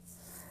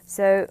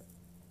 So,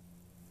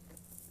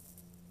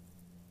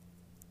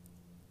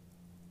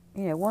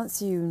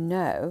 once you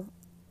know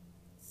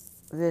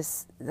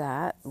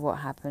what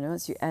happened,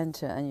 once you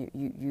enter and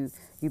you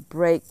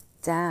break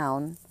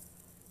down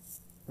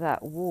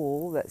that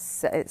wall that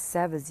it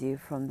severs you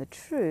from the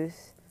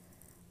truth,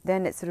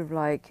 then it's sort of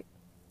like,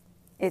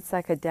 it's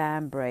like a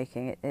dam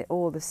breaking.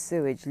 All the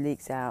sewage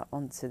leaks out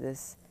onto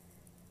this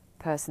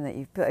person that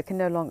you've built.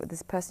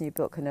 This person you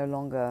built can no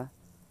longer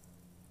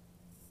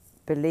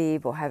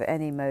believe or have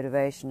any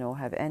motivation or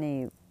have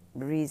any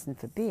reason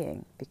for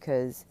being,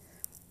 because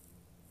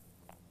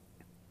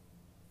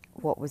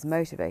what was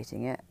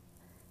motivating it,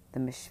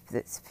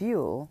 its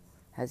fuel,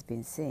 has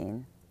been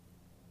seen.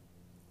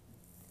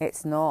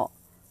 It's not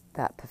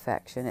that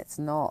perfection, it's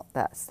not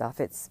that stuff,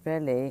 it's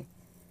really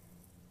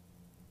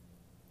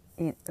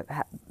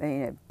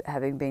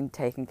having been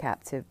taken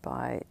captive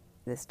by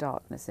this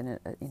darkness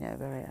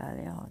very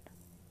early on.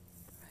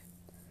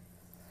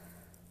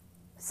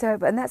 So,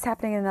 and that's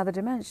happening in another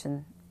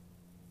dimension.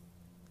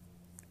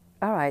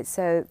 All right,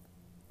 so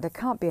there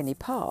can't be any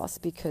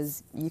past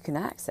because you can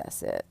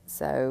access it.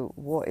 So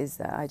what is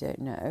that? I don't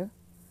know.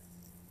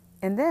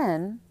 And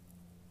then,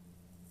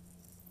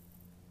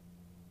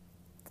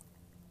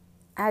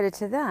 added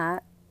to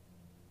that,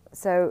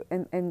 so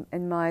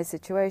in my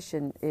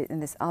situation,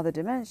 in this other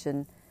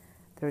dimension,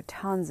 there are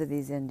tons of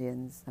these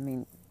Indians,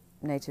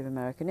 Native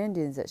American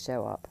Indians that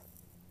show up,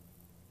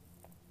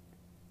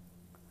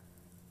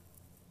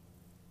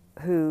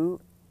 who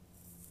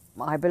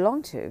I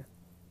belong to,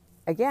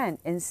 again,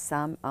 in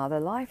some other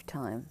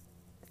lifetime.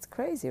 It's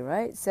crazy,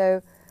 right?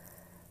 So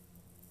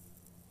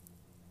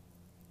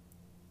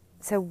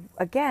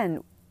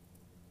again,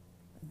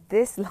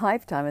 this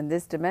lifetime and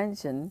this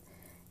dimension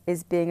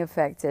is being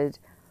affected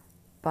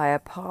by a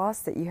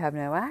past that you have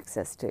no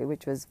access to,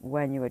 which was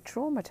when you were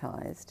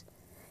traumatized,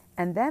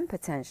 and then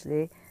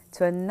potentially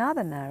to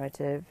another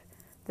narrative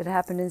that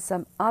happened in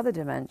some other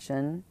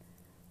dimension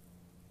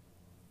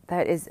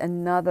that is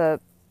another,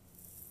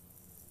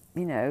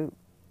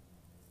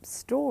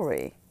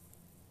 story,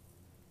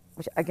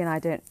 which again I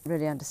don't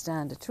really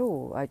understand at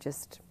all. I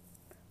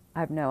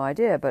have no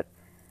idea, but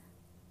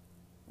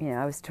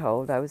I was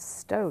told I was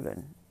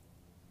stolen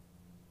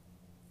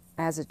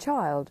as a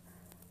child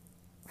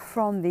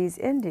from these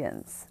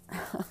Indians.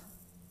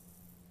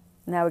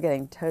 Now we're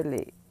getting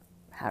totally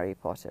Harry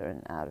Potter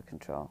and out of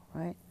control,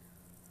 right?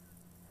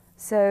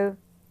 So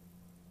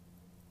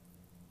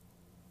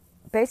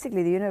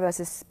basically the universe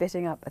is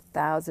spitting up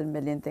 1,000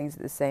 million things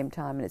at the same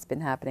time, and it's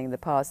been happening in the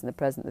past and the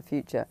present and the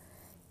future.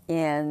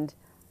 And,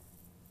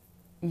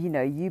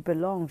 you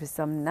belong to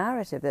some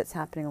narrative that's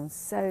happening on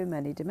so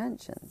many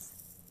dimensions,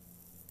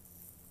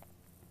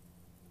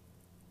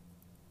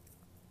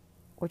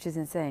 which is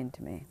insane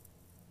to me.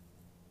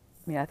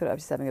 I thought I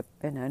was just having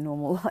a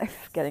normal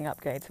life, getting up,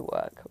 going to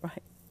work,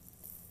 right?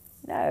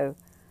 No,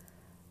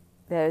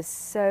 there's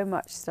so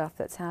much stuff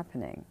that's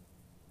happening,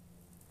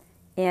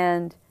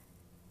 and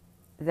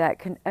that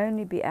can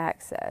only be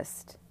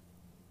accessed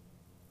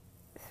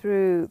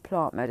through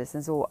plant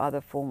medicines or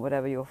other form,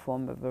 whatever your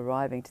form of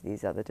arriving to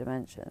these other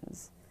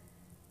dimensions.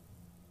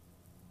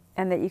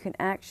 And that you can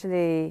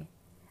actually,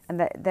 and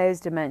that those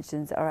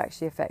dimensions are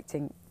actually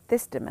affecting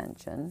this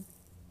dimension,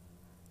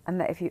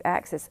 and that if you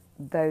access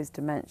those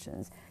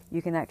dimensions,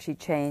 you can actually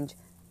change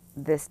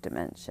this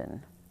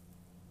dimension,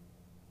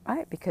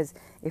 right? Because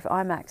if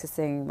I'm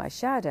accessing my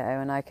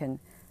shadow and I can,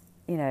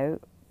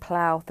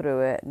 plow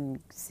through it and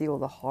see all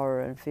the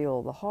horror and feel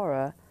all the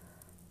horror,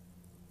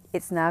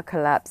 it's now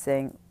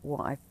collapsing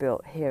what I've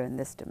built here in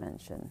this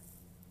dimension.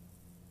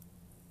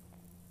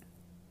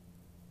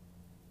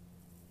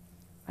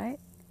 Right?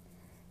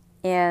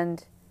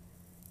 And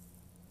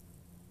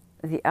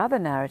the other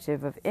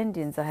narrative of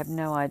Indians, I have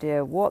no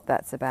idea what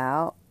that's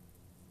about,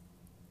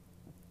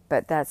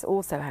 but that's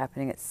also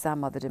happening at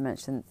some other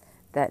dimension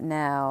that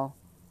now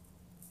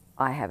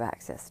I have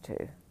access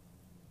to.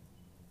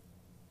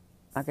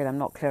 Again, I'm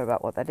not clear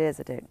about what that is.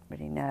 I don't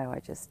really know. I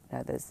just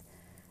know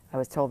I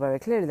was told very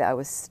clearly that I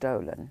was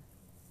stolen.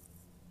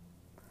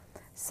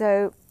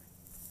 So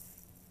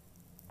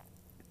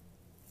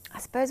I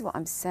suppose what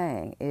I'm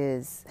saying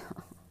is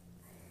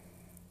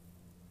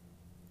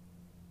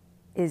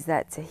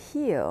that to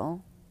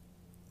heal,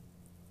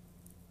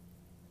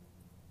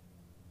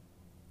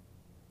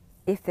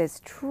 if there's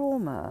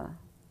trauma,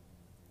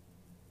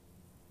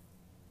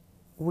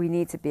 we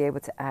need to be able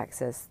to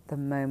access the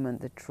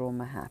moment the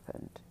trauma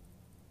happened.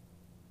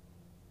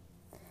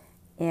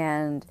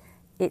 And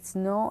it's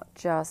not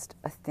just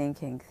a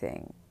thinking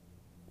thing,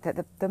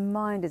 that the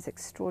mind is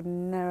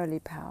extraordinarily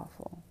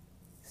powerful,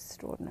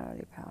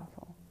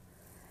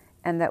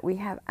 and that we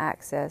have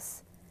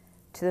access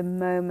to the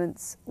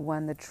moments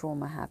when the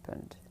trauma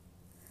happened,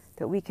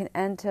 that we can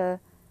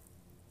enter,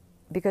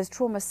 because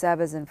trauma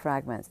severs and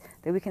fragments,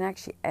 that we can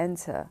actually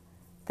enter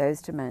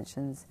those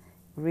dimensions,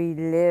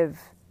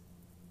 relive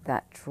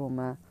that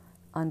trauma,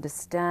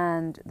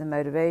 understand the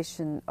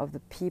motivation of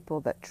the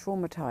people that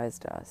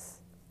traumatized us,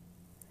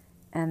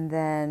 and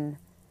then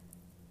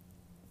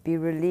be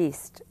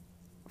released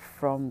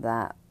from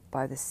that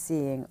by the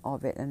seeing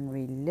of it and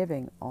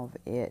reliving of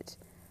it.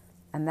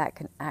 And that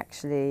can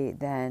actually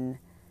then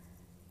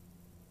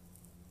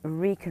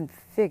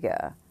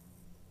reconfigure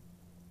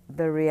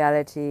the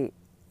reality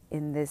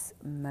in this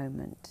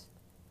moment.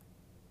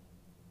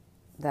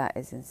 That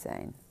is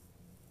insane.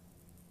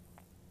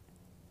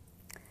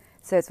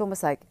 So it's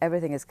almost like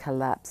everything is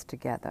collapsed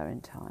together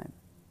in time.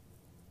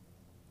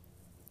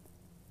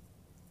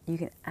 You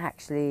can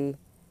actually,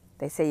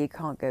 they say you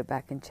can't go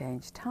back and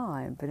change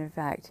time, but in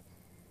fact,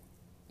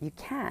 you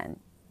can.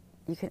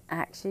 You can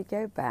actually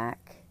go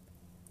back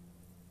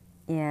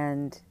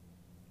and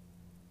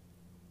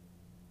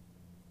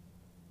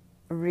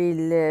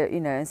relive,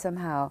 and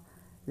somehow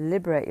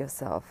liberate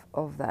yourself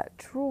of that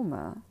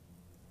trauma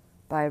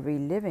by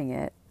reliving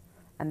it,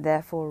 and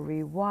therefore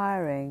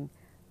rewiring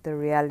the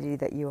reality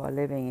that you are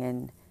living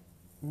in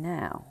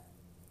now.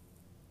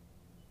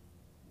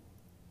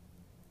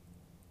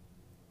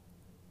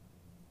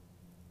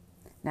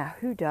 Now,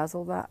 who does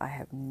all that? I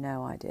have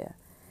no idea.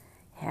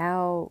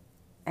 How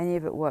any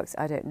of it works,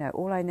 I don't know.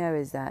 All I know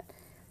is that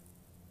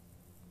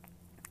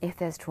if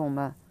there's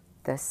trauma,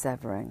 there's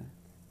severing,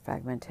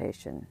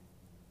 fragmentation.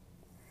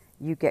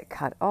 You get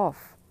cut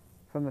off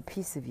from a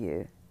piece of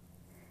you.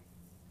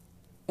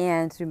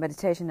 And through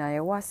meditation and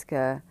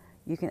ayahuasca,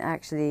 you can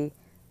actually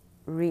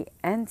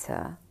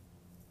re-enter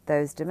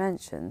those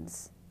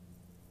dimensions,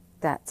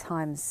 that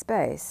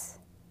time-space,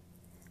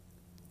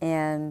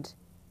 and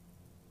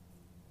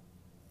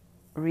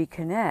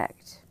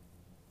reconnect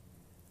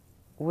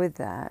with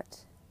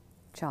that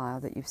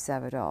child that you've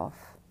severed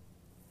off.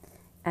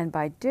 And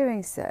by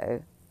doing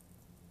so,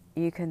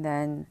 you can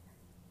then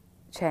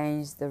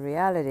change the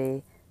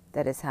reality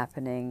that is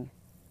happening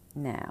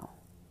now,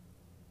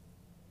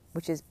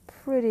 which is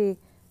pretty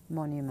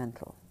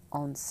monumental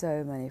on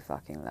so many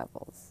fucking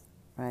levels,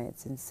 right?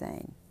 It's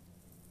insane.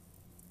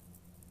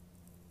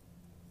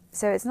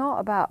 So it's not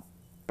about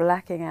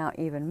blacking out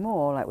even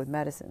more, like with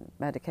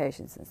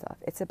medications and stuff.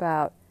 It's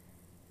about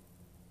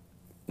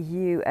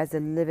you as a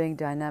living,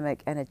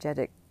 dynamic,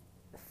 energetic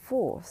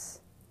force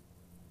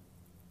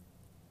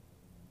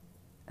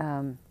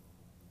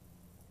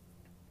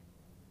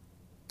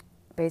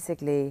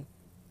basically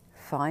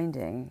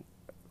refinding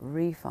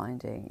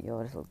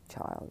your little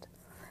child.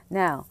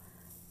 Now,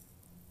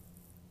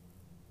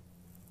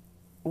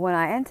 when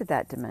I entered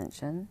that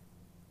dimension,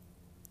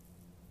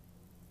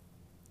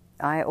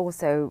 I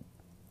also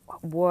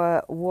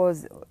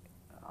was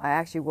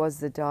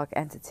the dark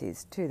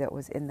entities too that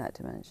was in that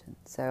dimension.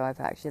 So I've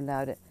actually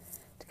allowed it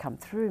to come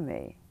through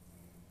me,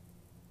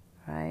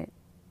 right?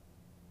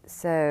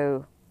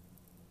 So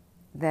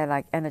they're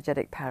like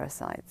energetic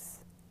parasites,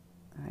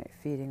 right?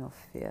 Feeding off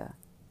fear.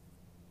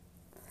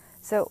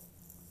 So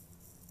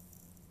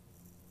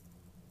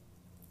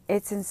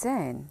it's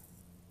insane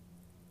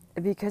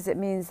because it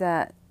means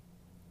that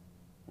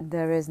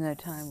there is no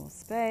time or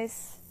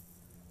space.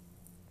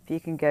 you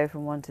can go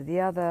from one to the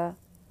other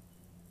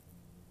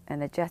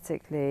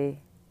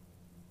energetically.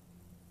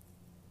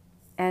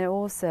 And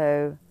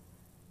also,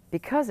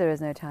 because there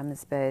is no time and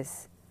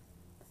space,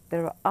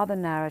 there are other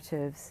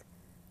narratives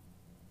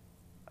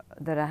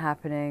that are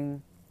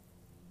happening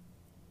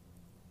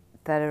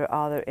that are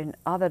either in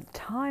other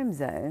time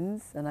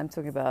zones, and I'm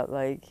talking about,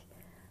 like,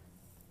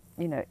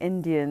 you know,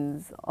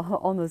 Indians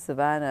on the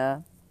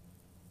savannah,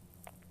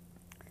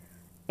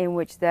 in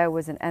which there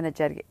was an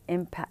energetic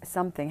impact,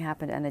 something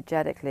happened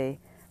energetically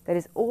that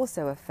is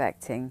also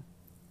affecting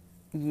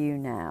you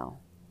now.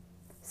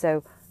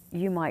 So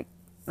you might,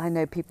 I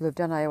know people who've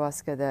done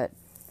ayahuasca that,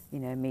 you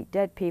know, meet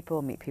dead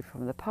people, meet people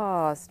from the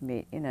past,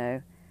 meet, you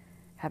know,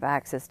 have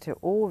access to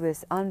all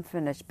this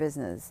unfinished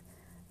business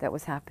that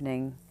was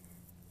happening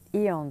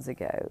eons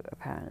ago,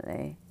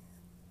 apparently,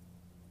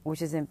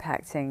 which is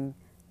impacting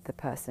the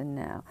person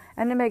now.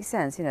 And it makes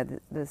sense, you know,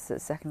 the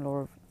second law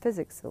of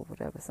physics, or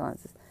whatever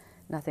science is,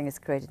 nothing is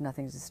created,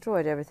 nothing is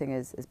destroyed, everything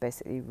is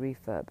basically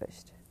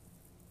refurbished.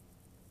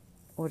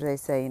 Or do they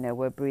say, you know,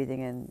 we're breathing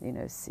in, you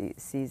know,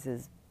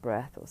 Caesar's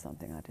breath or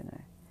something, I don't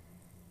know.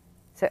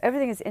 So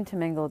everything is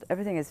intermingled,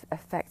 everything is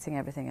affecting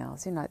everything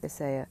else. You know, like they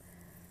say,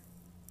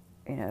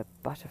 you know,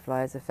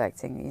 butterfly is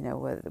affecting, you know,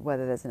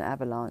 whether there's an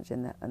avalanche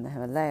in the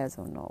Himalayas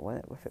or not,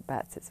 whether if it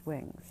bats its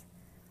wings.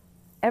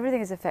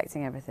 Everything is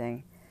affecting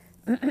everything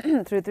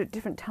through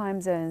different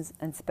time zones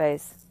and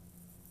space.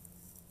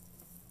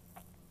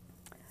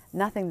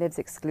 Nothing lives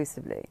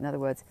exclusively. In other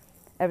words,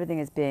 everything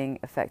is being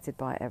affected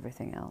by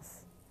everything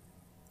else.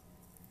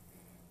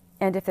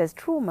 And if there's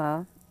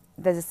trauma,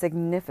 there's a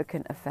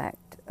significant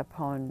effect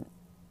upon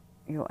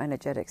your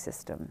energetic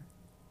system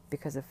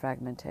because of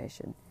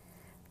fragmentation.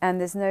 And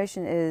this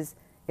notion is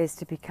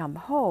to become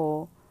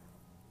whole,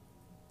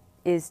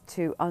 is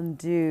to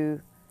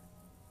undo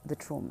the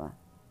trauma,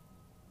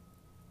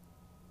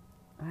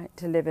 right?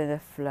 To live in a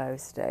flow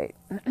state,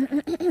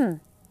 to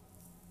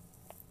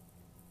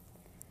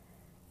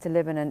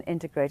live in an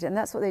integrated, and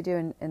that's what they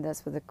do, and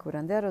that's what the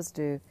curanderos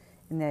do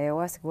in the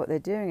ayahuasca. What they're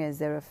doing is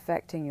they're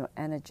affecting your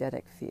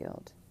energetic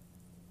field.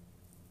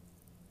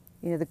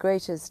 You know, the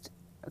greatest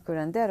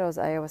curanderos,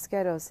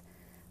 ayahuasqueros,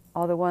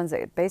 are the ones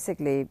that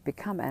basically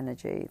become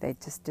energy. They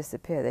just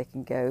disappear. They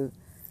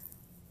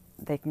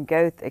can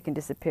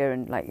disappear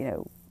and, like, you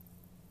know,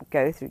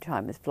 go through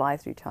time, fly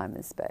through time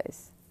and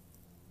space.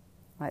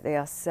 Right? They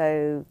are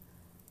so,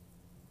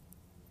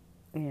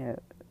 you know,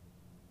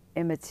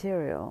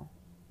 immaterial.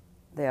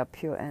 They are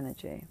pure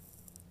energy.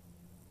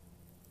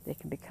 They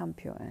can become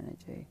pure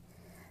energy.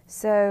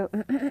 So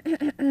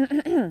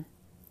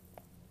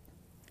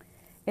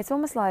it's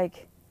almost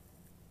like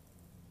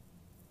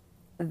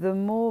the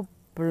more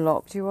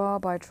blocked you are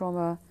by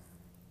trauma,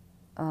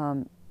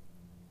 the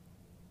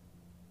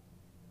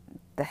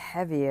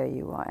heavier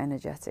you are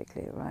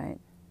energetically, right?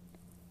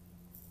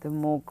 The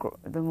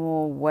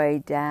more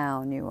weighed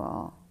down you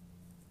are,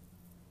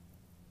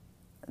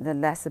 the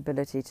less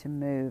ability to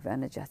move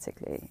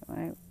energetically,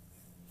 right?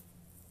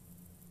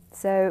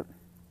 So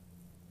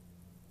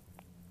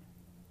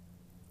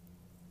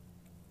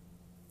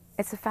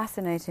it's a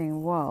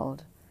fascinating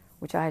world,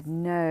 which I had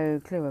no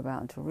clue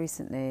about until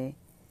recently,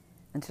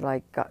 until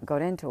I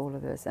got into all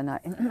of this. And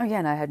I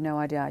had no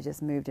idea. I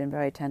just moved in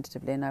very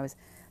tentatively, and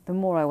the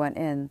more I went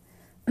in,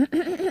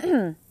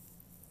 the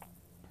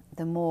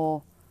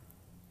more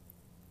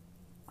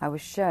I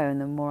was shown,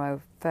 the more I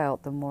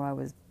felt, the more I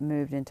was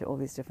moved into all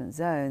these different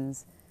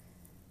zones.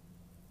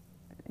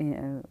 You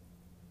know,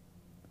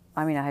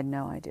 I mean, I had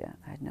no idea.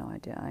 It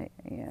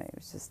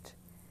was just,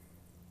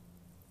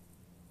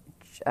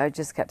 I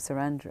just kept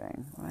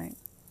surrendering, right?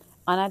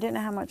 And I didn't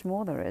know how much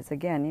more there is.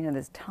 Again, you know,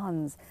 there's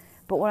tons.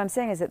 But what I'm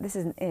saying is that this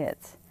isn't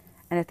it.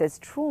 And if there's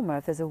trauma,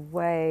 if there's a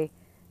way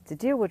to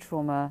deal with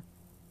trauma,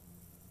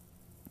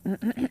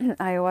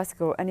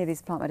 ayahuasca or any of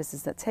these plant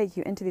medicines that take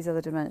you into these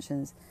other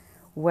dimensions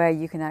where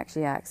you can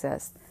actually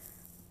access,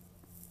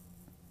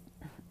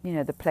 you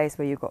know, the place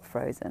where you got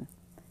frozen.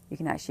 You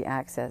can actually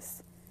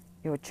access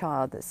your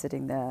child that's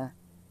sitting there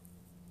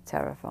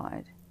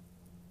terrified.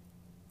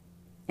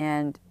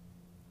 And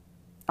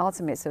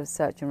ultimately it's a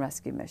search and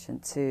rescue mission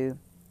to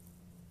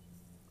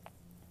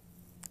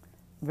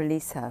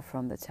release her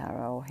from the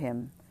terror, or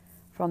him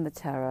from the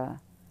terror,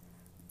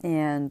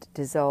 and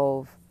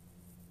dissolve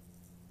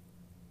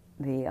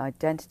the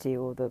identity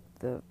or the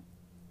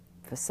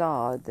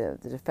facade, the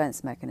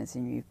defense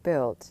mechanism you've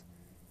built,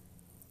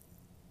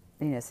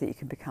 you know, so that you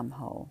can become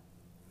whole.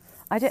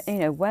 I don't, you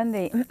know, when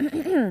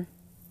the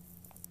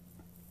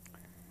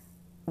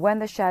when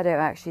the shadow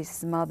actually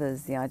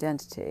smothers the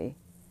identity,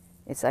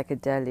 it's like a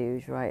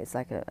deluge, right? It's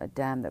like a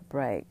dam that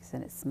breaks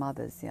and it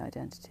smothers the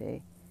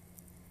identity.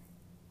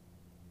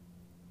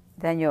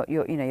 Then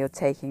you're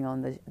taking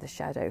on the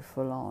shadow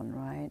full on,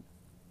 right?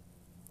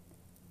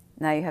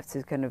 Now you have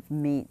to kind of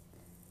meet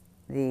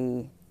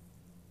the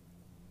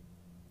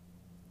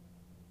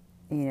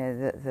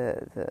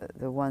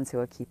ones who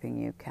are keeping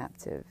you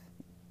captive,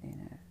 you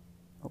know,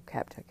 or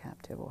kept her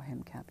captive, or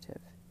him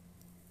captive.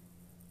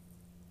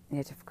 You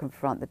have to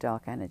confront the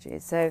dark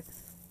energies. So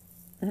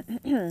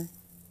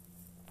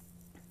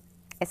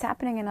it's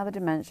happening in other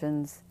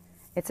dimensions.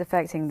 It's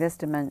affecting this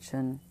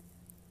dimension.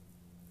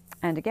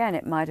 And again,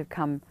 it might have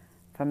come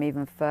from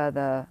even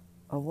further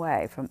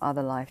away, from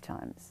other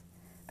lifetimes.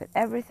 But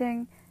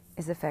everything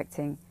is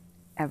affecting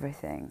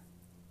everything.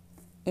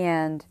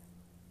 And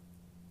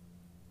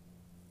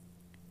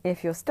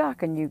if you're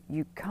stuck and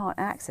you can't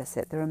access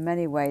it, there are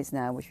many ways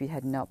now, which we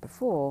had not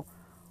before,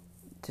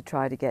 to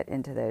try to get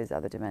into those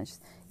other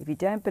dimensions. If you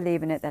don't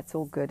believe in it, that's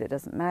all good. It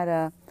doesn't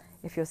matter.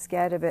 If you're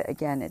scared of it,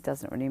 again, it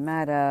doesn't really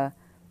matter.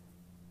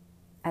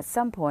 At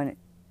some point,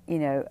 you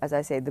know, as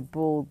I say, the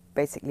bull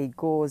basically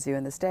gores you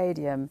in the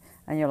stadium,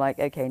 and you're like,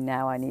 okay,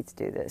 now I need to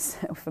do this.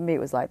 For me, it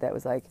was like that. It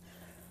was like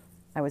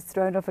I was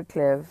thrown off a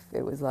cliff.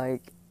 It was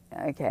like,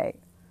 okay,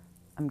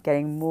 I'm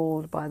getting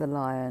mauled by the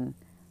lion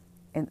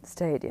in the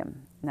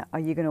stadium. Now, are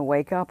you going to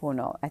wake up or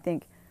not? I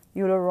think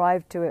you'll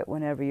arrive to it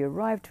whenever you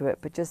arrive to it,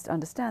 but just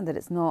understand that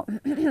it's not...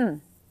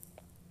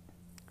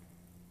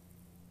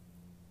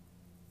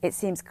 It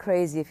seems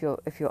crazy if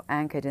you're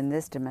anchored in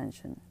this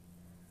dimension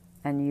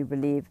and you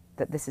believe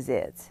that this is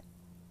it.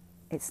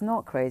 It's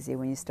not crazy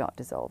when you start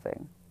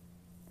dissolving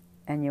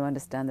and you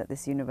understand that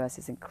this universe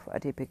is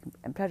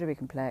incredibly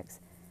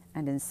complex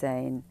and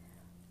insane,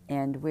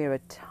 and we're a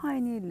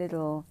tiny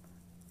little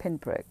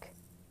pinprick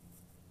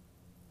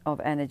of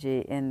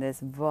energy in this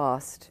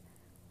vast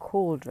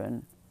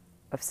cauldron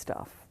of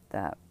stuff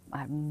that I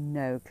have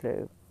no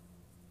clue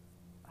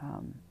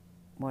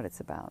what it's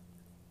about.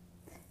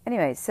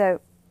 Anyway, so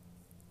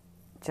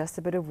just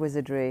a bit of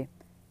wizardry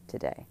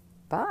today.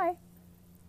 Bye.